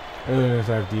 Other than this,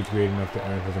 I have deeds great enough to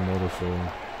earn his immortal soul.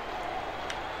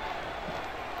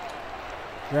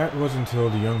 That was until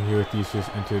the young hero Theseus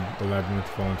entered the labyrinth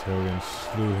voluntarily and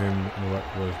slew him in what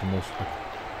was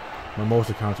by most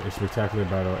accounts a spectacular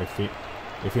battle, a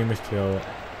famous tale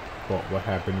about what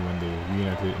happened when they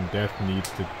reunited, and death needs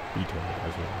to be told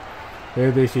as well.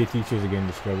 There they say Theseus again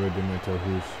discovered the mentor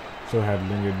who so had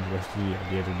lingered restlessly at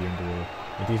the edge of the underworld,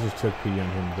 and Theseus took pity on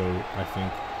him, though I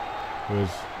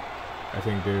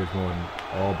think there is more than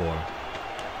all boy.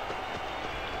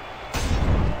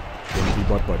 Gonna be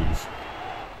butt buddies.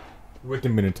 With the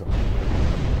Minotaur.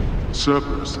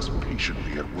 Cerberus is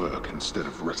patiently at work instead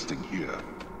of resting here.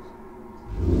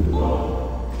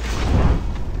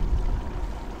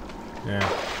 Yeah.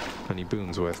 Any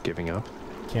boons worth giving up?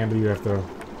 Can't believe after.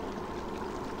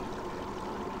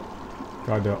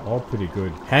 God, they're all pretty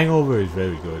good. Hangover is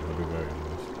very good, I'll be very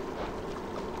honest.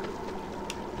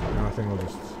 No, I think I'll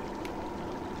just.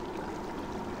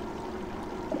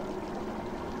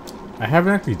 I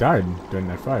haven't actually died during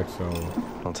that fight, so.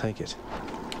 I'll take it.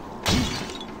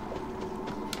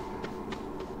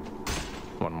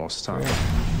 One more stop.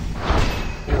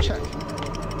 Yeah. Check.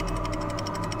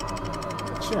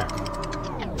 Check.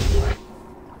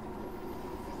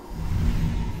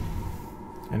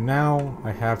 And now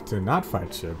I have to not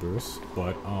fight Cerberus,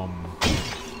 but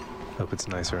Hope it's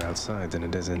nicer outside than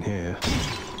it is in here.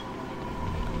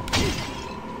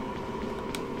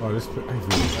 oh, this I really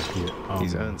like here.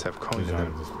 These urns have coin in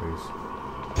them. This place.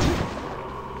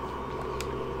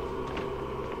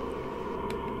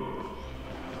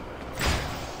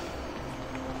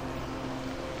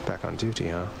 Back on duty,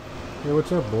 huh? Hey,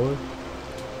 what's up, boy?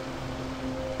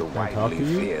 The Can I talk widely to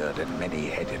you? feared and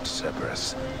many-headed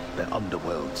Cerberus, the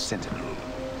underworld sentinel,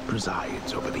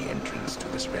 presides over the entrance to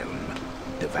this realm,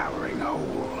 devouring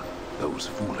whole those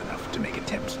fool enough to make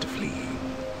attempts to flee.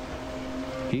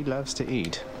 He loves to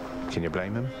eat. Can you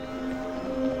blame him?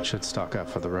 Should stock up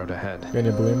for the road ahead. Can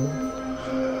you blame me?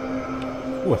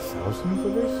 Ooh, 1,000 for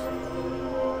this?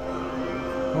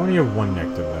 I only have 1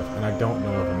 nectar left, and I don't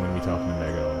know if I'm going to be talking to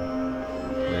Megalon.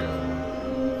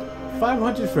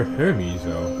 500 for Hermes,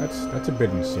 though. That's a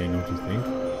bit insane, don't you think?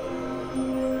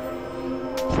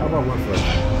 How about 1 for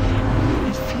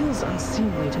It feels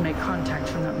unseemly to make contact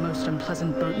from that most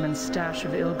unpleasant boatman's stash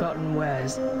of ill-gotten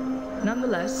wares.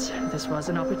 Nonetheless, this was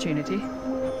an opportunity.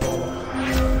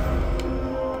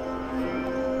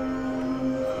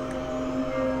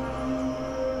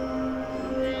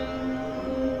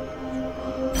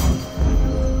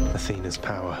 Athena's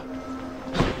power.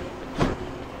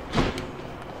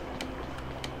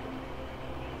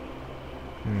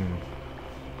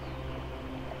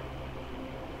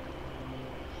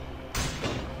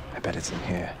 I bet it's in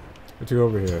here. Let's go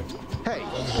over here. Hey!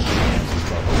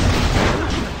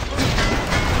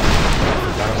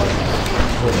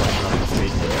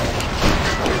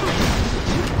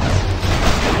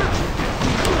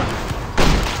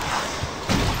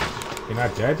 You're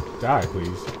not dead? Die,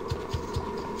 please.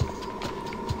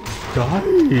 Die!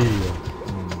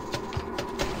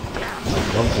 I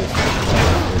love this.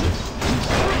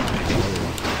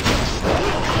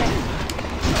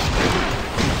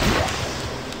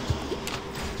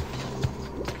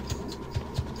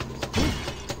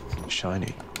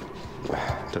 Shiny.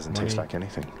 Doesn't taste like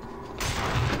anything.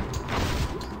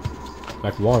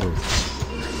 Like water.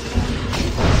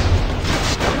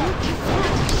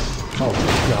 Oh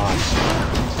god.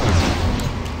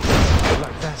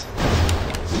 Like that.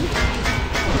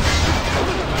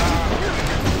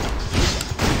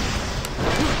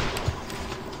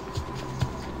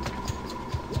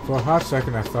 For a hot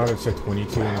second I thought it said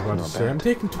 22 and I was about to say, I'm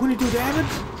taking 22 damage?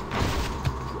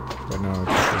 But no,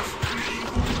 it's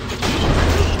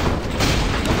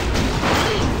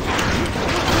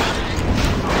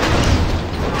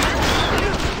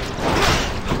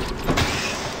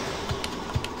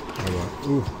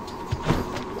ooh.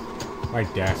 My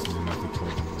dash is enough to kill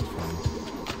them. That's fine.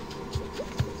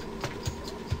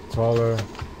 Taller.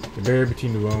 The barrier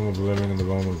between the realm of the living and the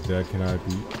realm of the dead cannot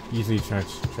be easily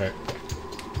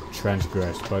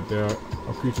transgressed, but there are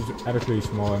creatures adequately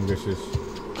small and vicious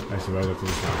as the relative to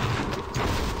the sun.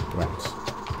 Rats.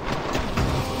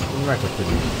 Rats are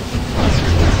pretty.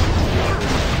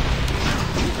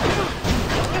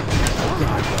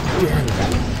 God damn it.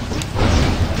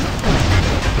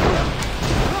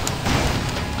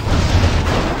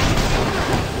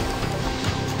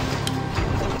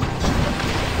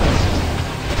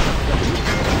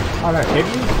 Oh, that hit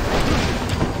me?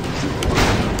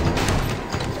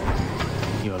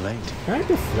 You're late. Can I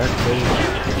deflect, please?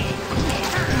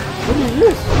 What is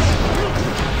this?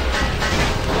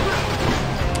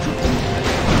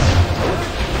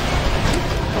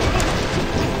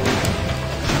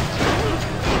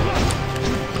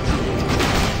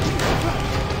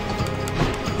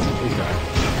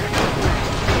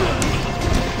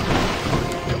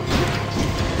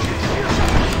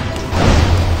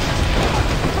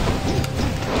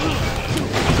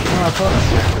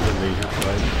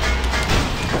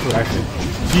 That's what I think.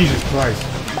 Jesus Christ.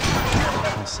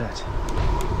 All set.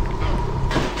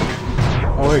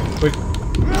 Oh wait, wait.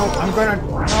 No, I'm gonna.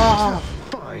 Ah.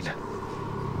 Fine.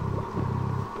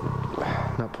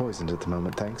 Not poisoned at the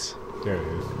moment, thanks. There it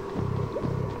is.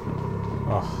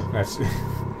 Oh, that's.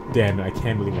 Damn it! I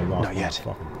can't believe I lost. Not yet.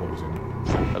 Fucking poison.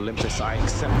 Olympus, I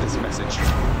accept this message.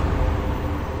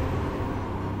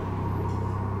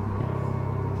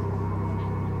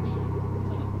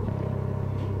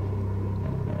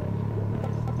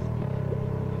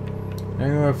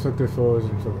 Angle afflicted foes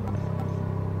and so.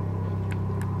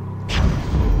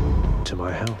 To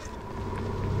my health.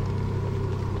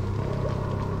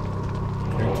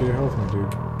 Drink to your health, my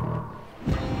dude.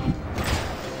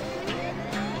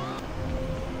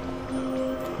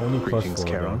 Only plus Greetings,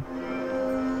 4. Charon.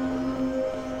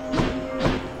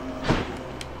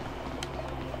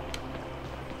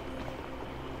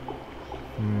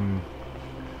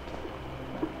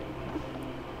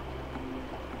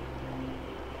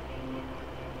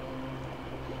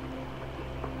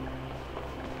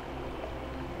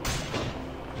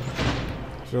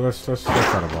 So let's try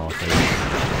the ball.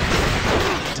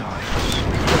 Die.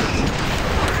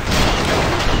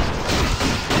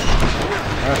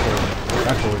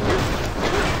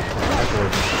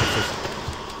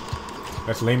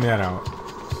 Let's lame that out.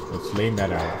 Let's lame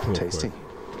that out. Real Tasty. Quick.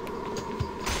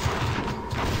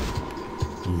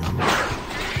 Yum.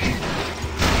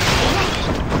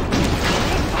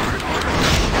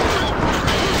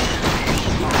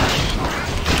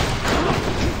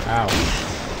 Ow.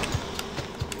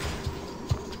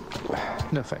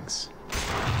 No thanks.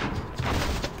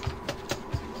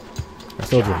 I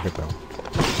still drink it though.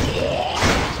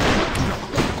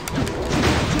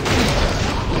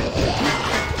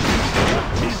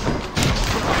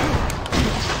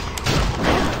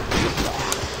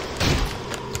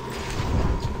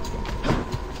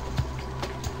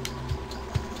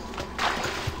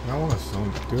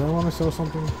 Do I want to sell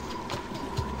something?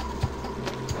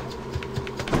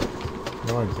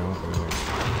 No, I don't really.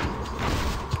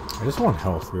 I just want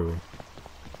health, really.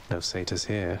 No satyrs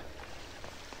here.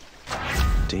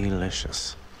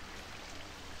 Delicious.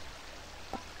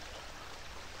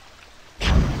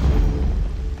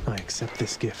 I accept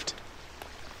this gift.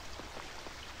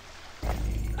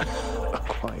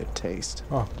 Acquired taste.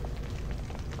 Oh.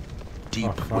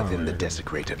 Deep within the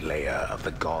desecrated layer of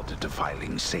the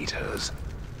god-defiling satyrs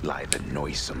lie the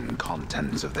noisome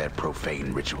contents of their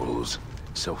profane rituals,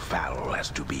 so foul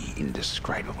as to be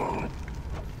indescribable.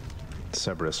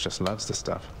 Cerberus just loves the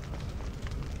stuff.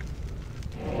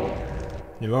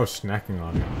 He loves snacking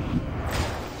on it.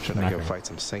 Should I go fight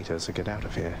some satyrs or get out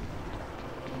of here?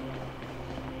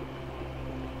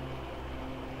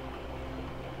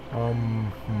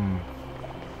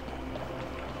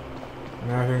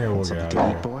 No, I think I will get out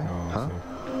of here. Boy? Huh?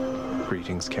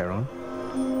 Greetings, Charon.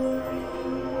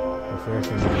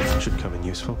 Should come in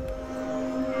useful.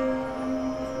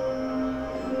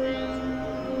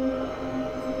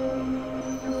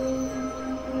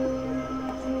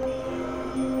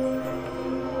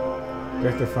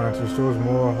 Death Defiance restores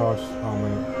more harsh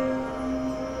harmony.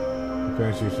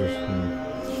 Appearance uses.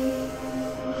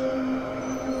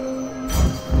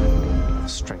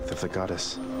 Strength of the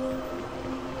goddess.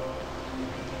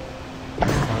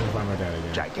 My dad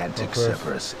again. Gigantic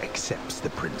Cerberus accepts the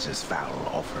prince's foul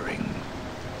offering.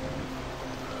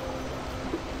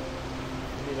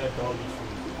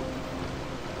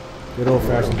 Good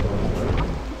old-fashioned dog.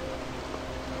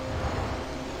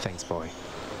 Thanks, boy.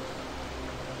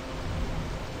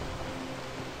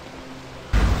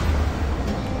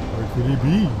 Where could he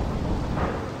be?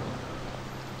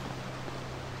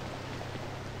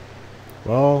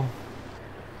 Well.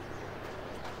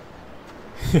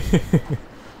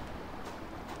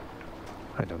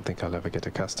 I don't think I'll ever get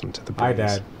accustomed to the breeze. Hi,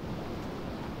 Dad.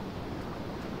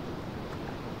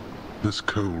 This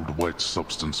cold, white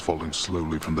substance falling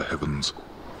slowly from the heavens.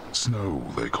 Snow,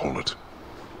 they call it.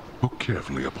 Look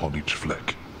carefully upon each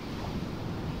fleck.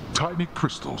 Tiny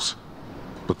crystals,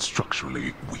 but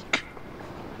structurally weak.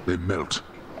 They melt.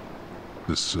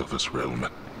 This surface realm,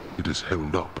 it is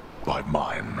held up by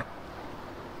mine.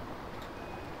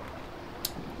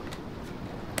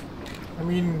 I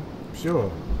mean,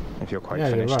 sure. If you're quite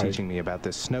finished teaching me about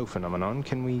this snow phenomenon,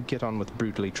 can we get on with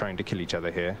brutally trying to kill each other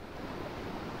here?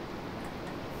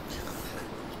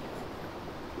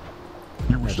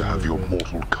 You wish to have your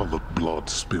mortal-colored blood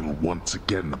spill once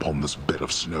again upon this bed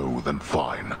of snow, then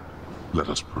fine. Let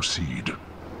us proceed.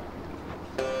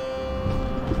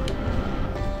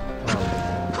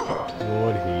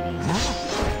 Lord Hades.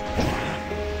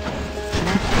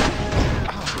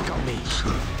 Oh, got me.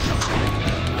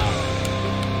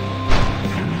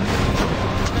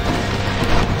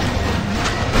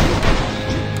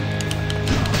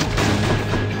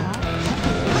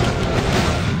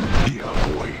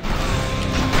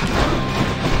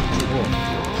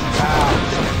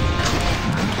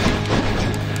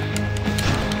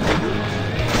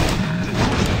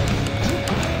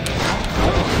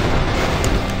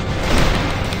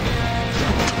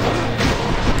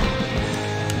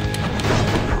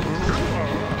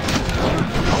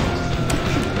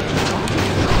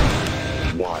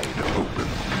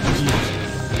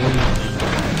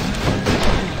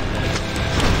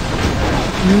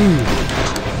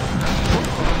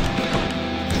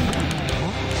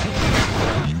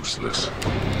 Useless.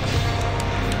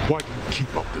 Why do you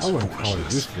keep up this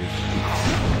foolishness?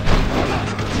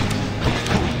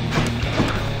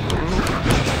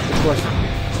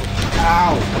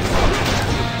 Ow!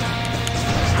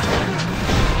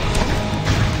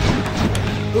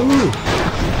 Ooh!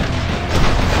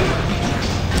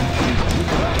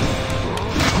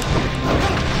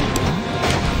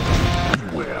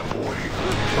 Beware, boy.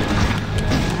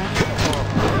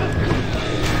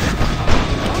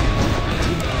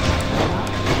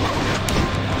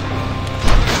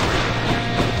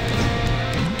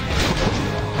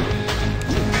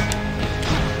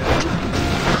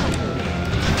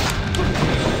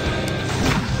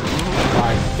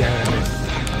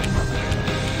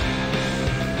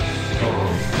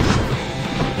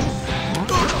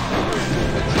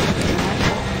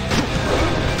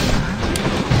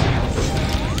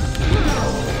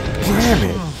 damn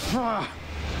it.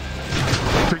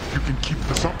 Think you can keep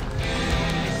this up?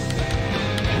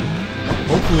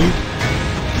 Hopefully.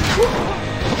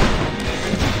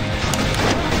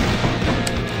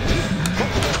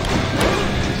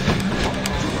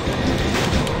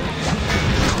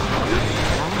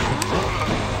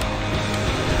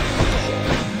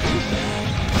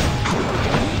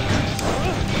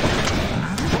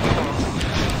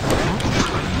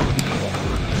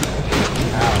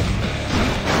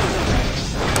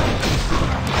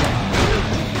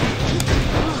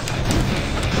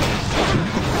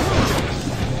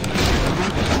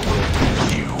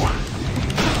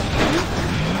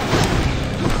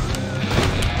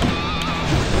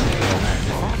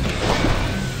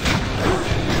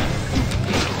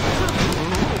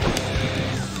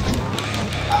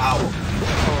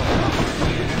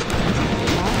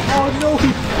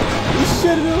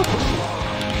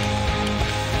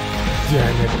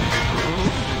 Damn it.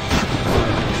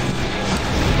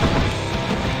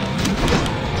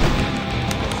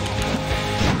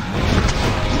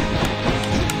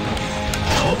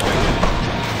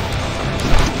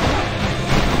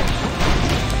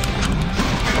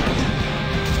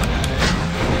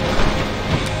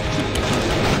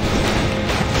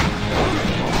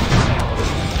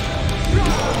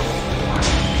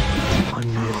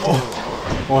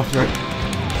 Oh, that's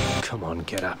right. Come on,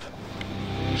 get up.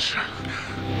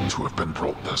 To have been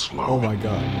brought this low. Oh my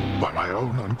god. By my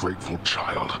own ungrateful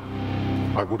child.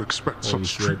 I would expect Holy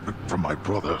such shit. treatment from my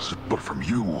brothers, but from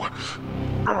you.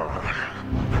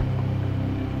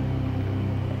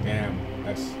 Damn,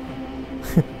 that's...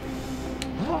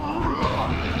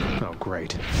 Oh,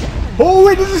 great. Oh,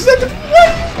 wait, there's a second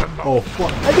one! Oh,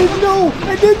 fuck. I didn't know!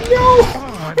 I didn't know!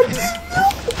 I didn't know!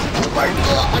 Oh my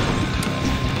god!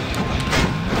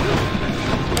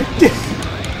 I did...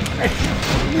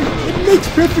 It makes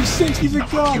perfect sense. He's a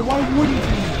god. Why wouldn't he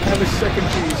have a second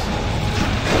piece?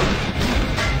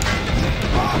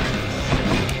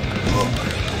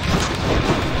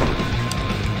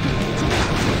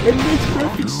 It makes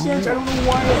perfect sense. I don't know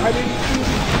why I didn't think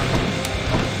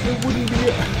there wouldn't be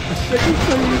a second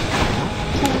phase.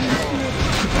 Holy shit.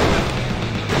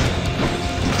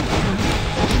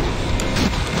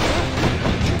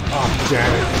 Oh,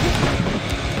 damn it.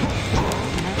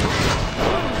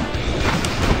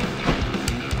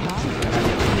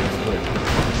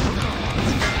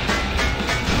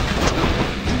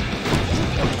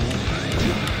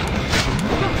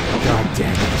 God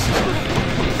damn it. This is...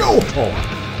 No! Oh.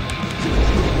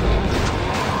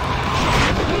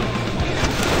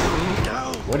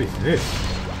 What is this?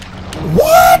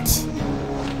 What?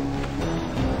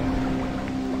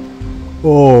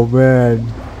 Oh man.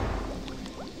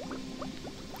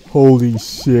 Holy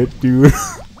shit, dude.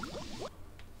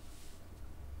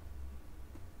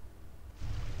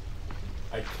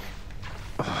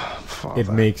 It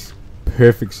makes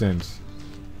perfect sense.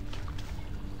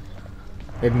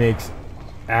 It makes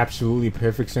absolutely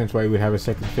perfect sense why he would have a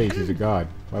second face. He's a god.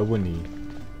 Why wouldn't he?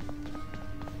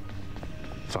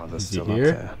 Father's Is he still up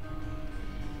here? there.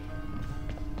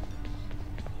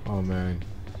 Oh man.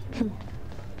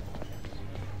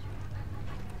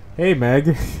 Hey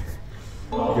Meg.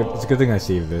 It's a good thing I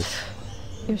saved this.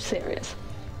 You're serious?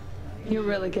 You're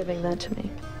really giving that to me?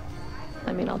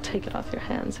 I mean, I'll take it off your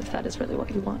hands if that is really what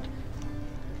you want.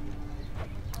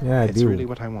 Yeah, I It's do. really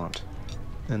what I want.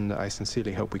 And I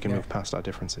sincerely hope we can move past our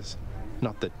differences.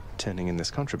 Not that turning in this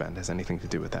contraband has anything to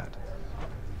do with that.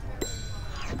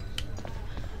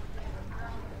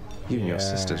 You and your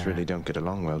sisters really don't get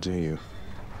along well, do you?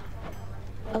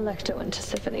 Alecto and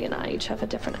Tisiphone and I each have a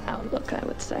different outlook, I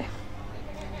would say.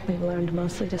 We've learned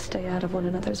mostly to stay out of one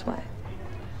another's way.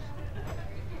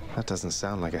 That doesn't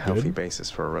sound like a healthy basis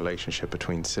for a relationship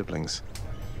between siblings.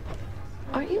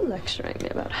 Aren't you lecturing me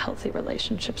about healthy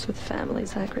relationships with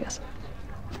families, Zagreus?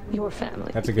 Your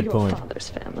family, That's a good your point. father's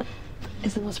family,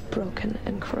 is the most broken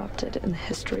and corrupted in the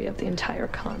history of the entire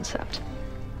concept.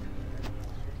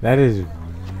 That is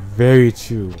very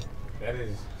true. That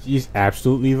is... She's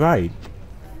absolutely right.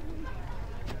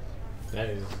 That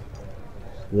is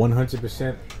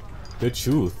 100% the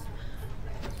truth.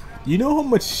 You know how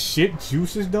much shit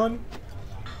Juice has done?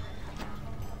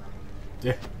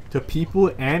 Yeah, to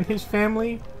people and his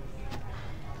family?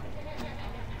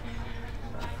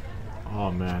 Oh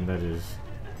man, that is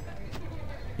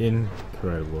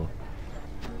incredible.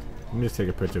 Let me just take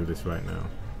a picture of this right now.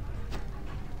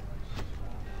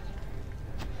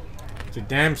 It's a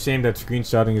damn shame that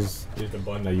screenshotting is the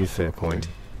button I use for Fair point.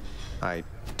 I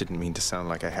didn't mean to sound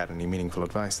like I had any meaningful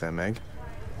advice there, Meg.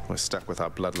 We're stuck with our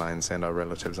bloodlines and our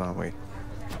relatives, aren't we?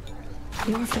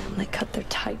 Your family cut their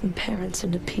Titan parents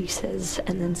into pieces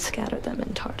and then scattered them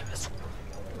in Tartarus.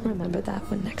 Remember that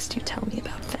when next you tell me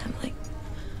about family.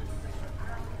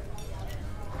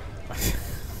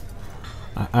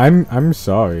 I'm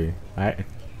sorry.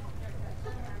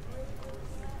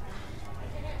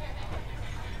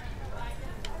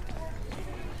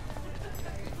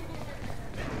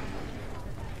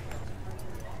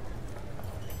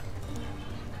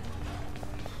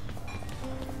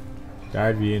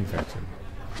 Diarrhea infection.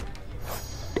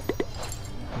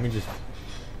 Let me just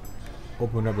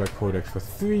open up that codex for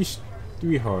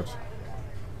three hearts.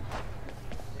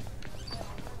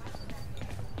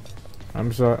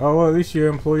 I'm sorry. Oh, well, at least you're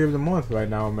employee of the month right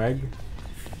now, Meg.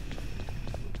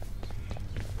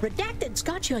 Redacted's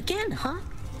got you again, huh?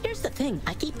 Here's the thing.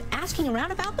 I keep asking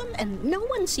around about them, and no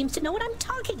one seems to know what I'm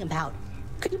talking about.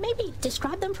 Could you maybe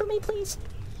describe them for me, please?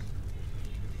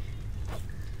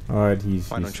 Alright, he's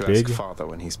Why don't you big. ask Father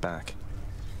when he's back?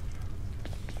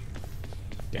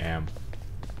 Damn.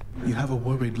 You have a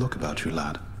worried look about you,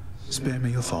 lad. Spare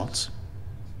me your thoughts.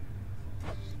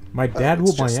 My dad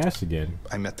whooped my ass again.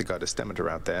 I met the goddess Demeter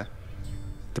out there.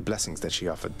 The blessings that she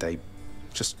offered, they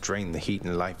just drained the heat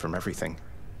and life from everything.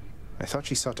 I thought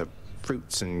she saw to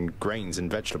fruits and grains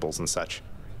and vegetables and such.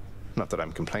 Not that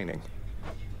I'm complaining.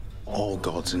 All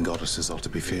gods and goddesses are to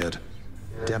be feared.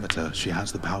 Demeter, she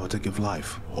has the power to give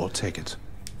life, or take it.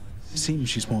 Seems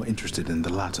she's more interested in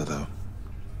the latter, though.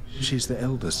 She's the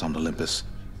eldest on Olympus,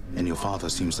 and your father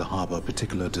seems to harbor a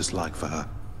particular dislike for her.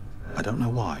 I don't know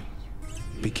why.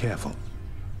 Be careful.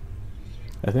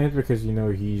 I think it's because, you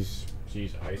know, she's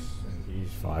ice and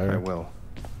he's fire. I will.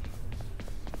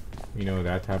 You know,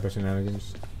 that type of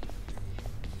shenanigans.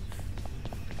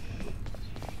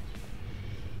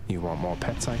 You want more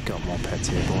pets? I got more pets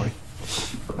here, boy.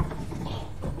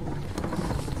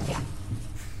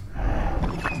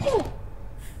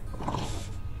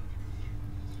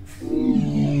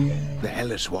 The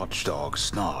hellish watchdog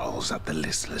snarls at the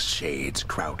listless shades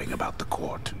crowding about the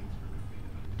court.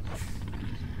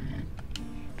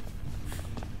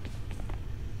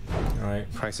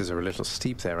 Alright. Prices are a little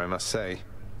steep there, I must say.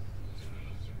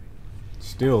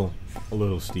 Still a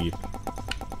little steep.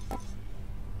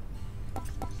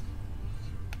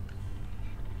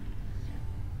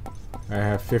 I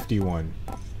have 51.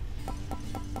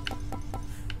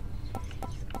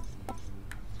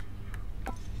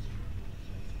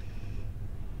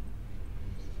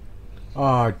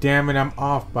 Oh, damn it, I'm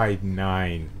off by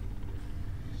 9.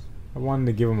 I wanted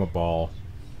to give him a ball.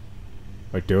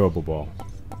 A durable ball.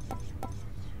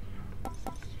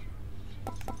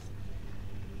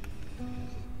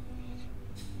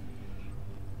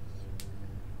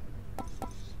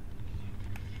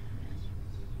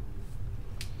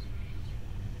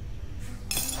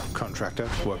 Contractor,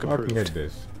 work Looking approved. at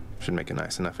this. Should make a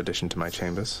nice enough addition to my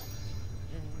chambers.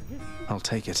 I'll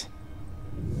take it.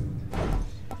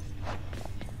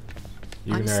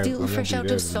 I'm still fresh out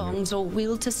of songs or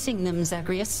will to sing them,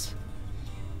 Zagreus.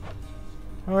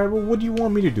 Alright, well, what do you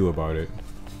want me to do about it?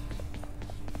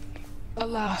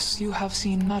 Alas, you have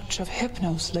seen much of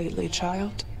Hypnos lately,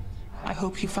 child. I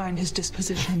hope you find his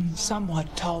disposition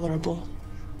somewhat tolerable.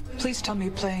 Please tell me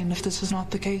plain if this is not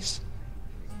the case.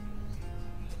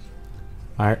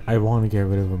 I want to get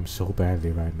rid of him so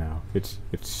badly right now. It's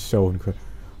so incredible.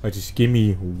 Like, just give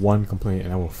me one complaint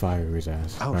and I will fire his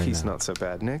ass. Oh, right he's now. not so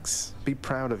bad, Nix. Be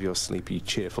proud of your sleepy,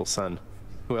 cheerful son.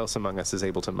 Who else among us is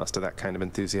able to muster that kind of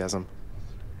enthusiasm?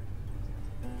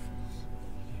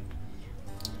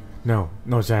 No,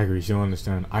 Zachary, you don't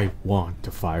understand. I want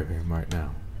to fire him right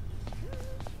now.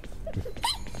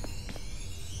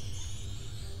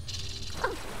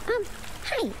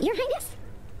 Hi, Your Highness.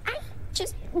 I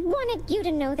just wanted you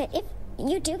to know that if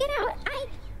you do get out,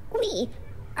 we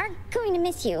are going to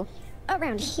miss you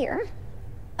around here.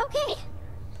 Okay,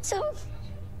 so,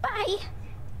 bye.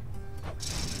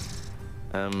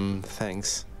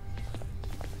 Thanks.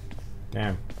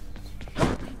 Damn.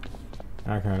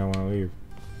 I kinda want to leave.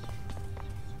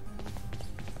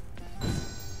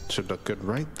 Should look good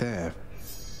right there.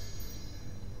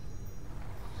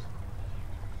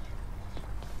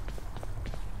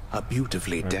 A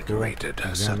beautifully Right, decorated,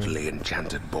 cool. subtly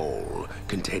enchanted ball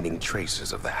containing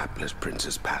traces of the hapless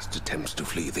prince's past attempts to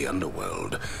flee the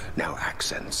underworld now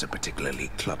accents a particularly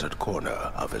cluttered corner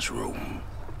of his room.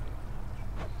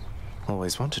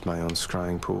 Always wanted my own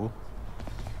scrying pool.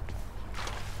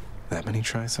 That many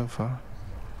tries so far?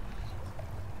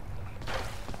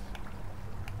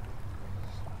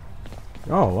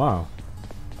 Oh, wow.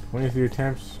 23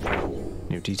 attempts.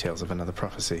 New details of another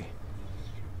prophecy.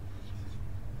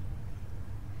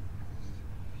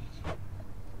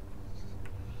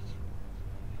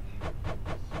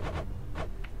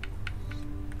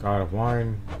 God of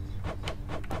wine.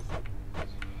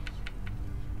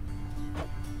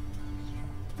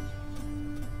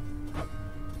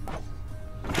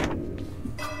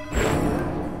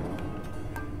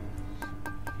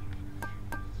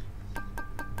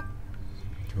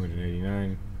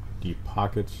 $289. Deep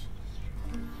pockets.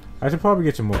 I should probably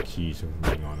get some more keys if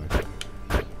I'm being honest.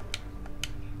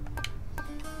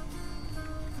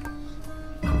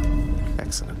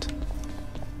 Excellent.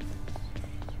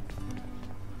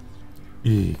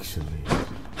 Excellent.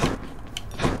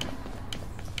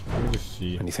 Let me just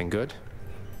see. Anything good?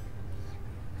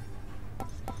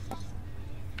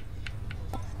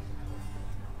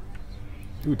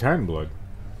 Ooh, Titan blood.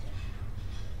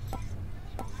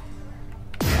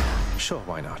 Sure,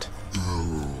 why not?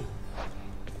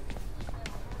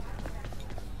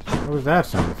 What was that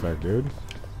sound effect, dude?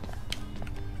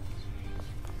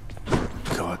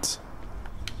 Gods.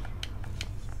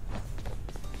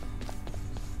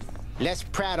 Less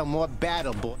prattle, more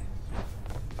battle, boy.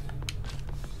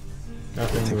 I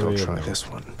think I'll try this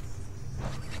one.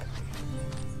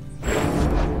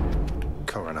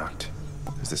 Coronact,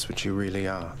 is this what you really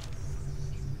are?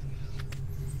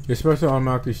 You're supposed to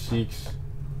unlock these cheeks.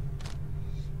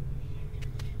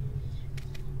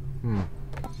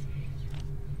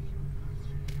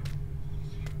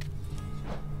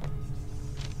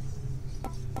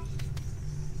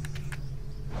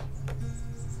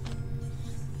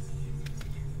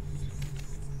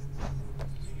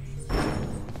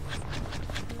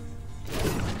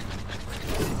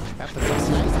 That was some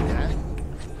slicing, huh?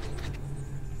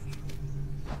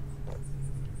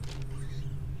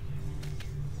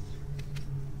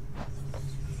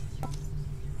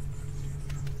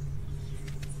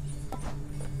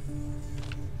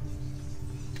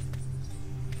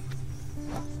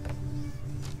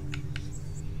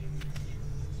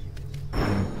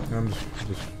 I'm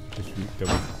just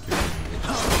double.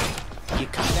 You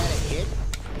call that a hit?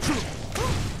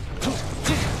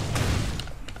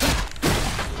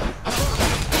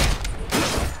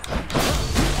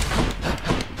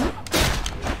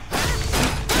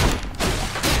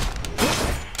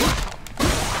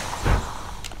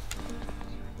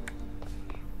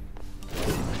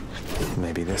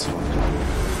 Maybe this one.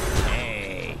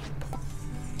 Hey.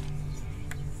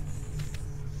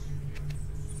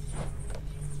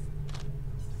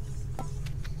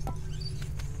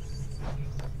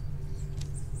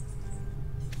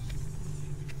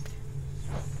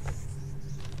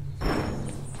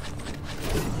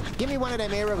 Give me one of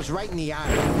them arrows right in the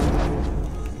eye.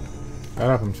 Shut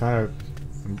up, I'm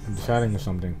deciding on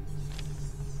something.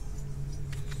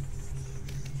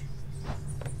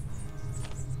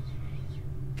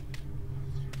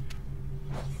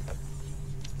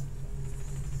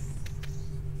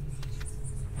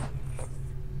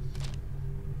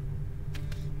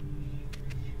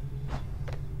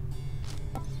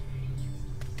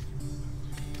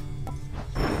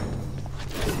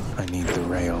 I need the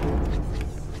rail.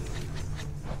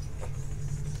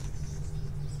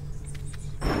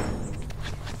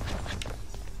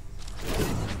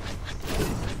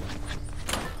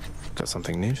 Got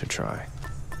something new to try.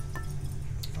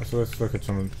 So let's look at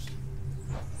some.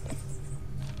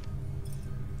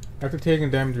 After taking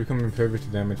damage, become impervious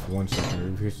to damage for 1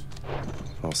 second.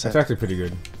 All set. That's actually pretty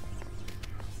good.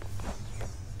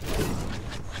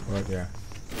 But yeah,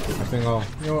 I think I'll,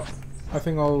 you know what? I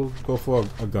think I'll go for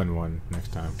a gun one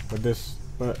next time. But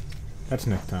that's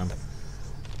next time.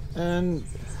 And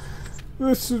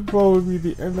this should probably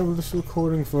be the end of this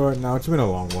recording for right now. It's been a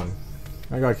long one.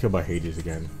 I got killed by Hades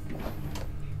again.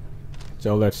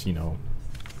 So let's, you know,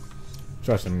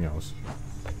 try something else.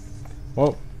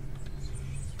 Well,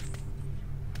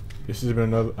 this has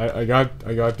been another. I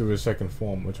got through his second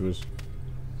form, which was,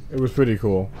 it was pretty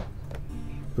cool.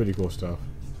 Pretty cool stuff.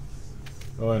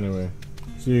 Well, anyway,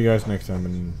 see you guys next time.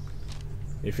 And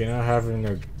if you're not having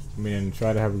a,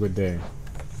 try to have a good day.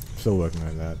 I'm still working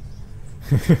on that.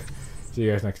 See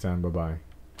you guys next time. Bye bye.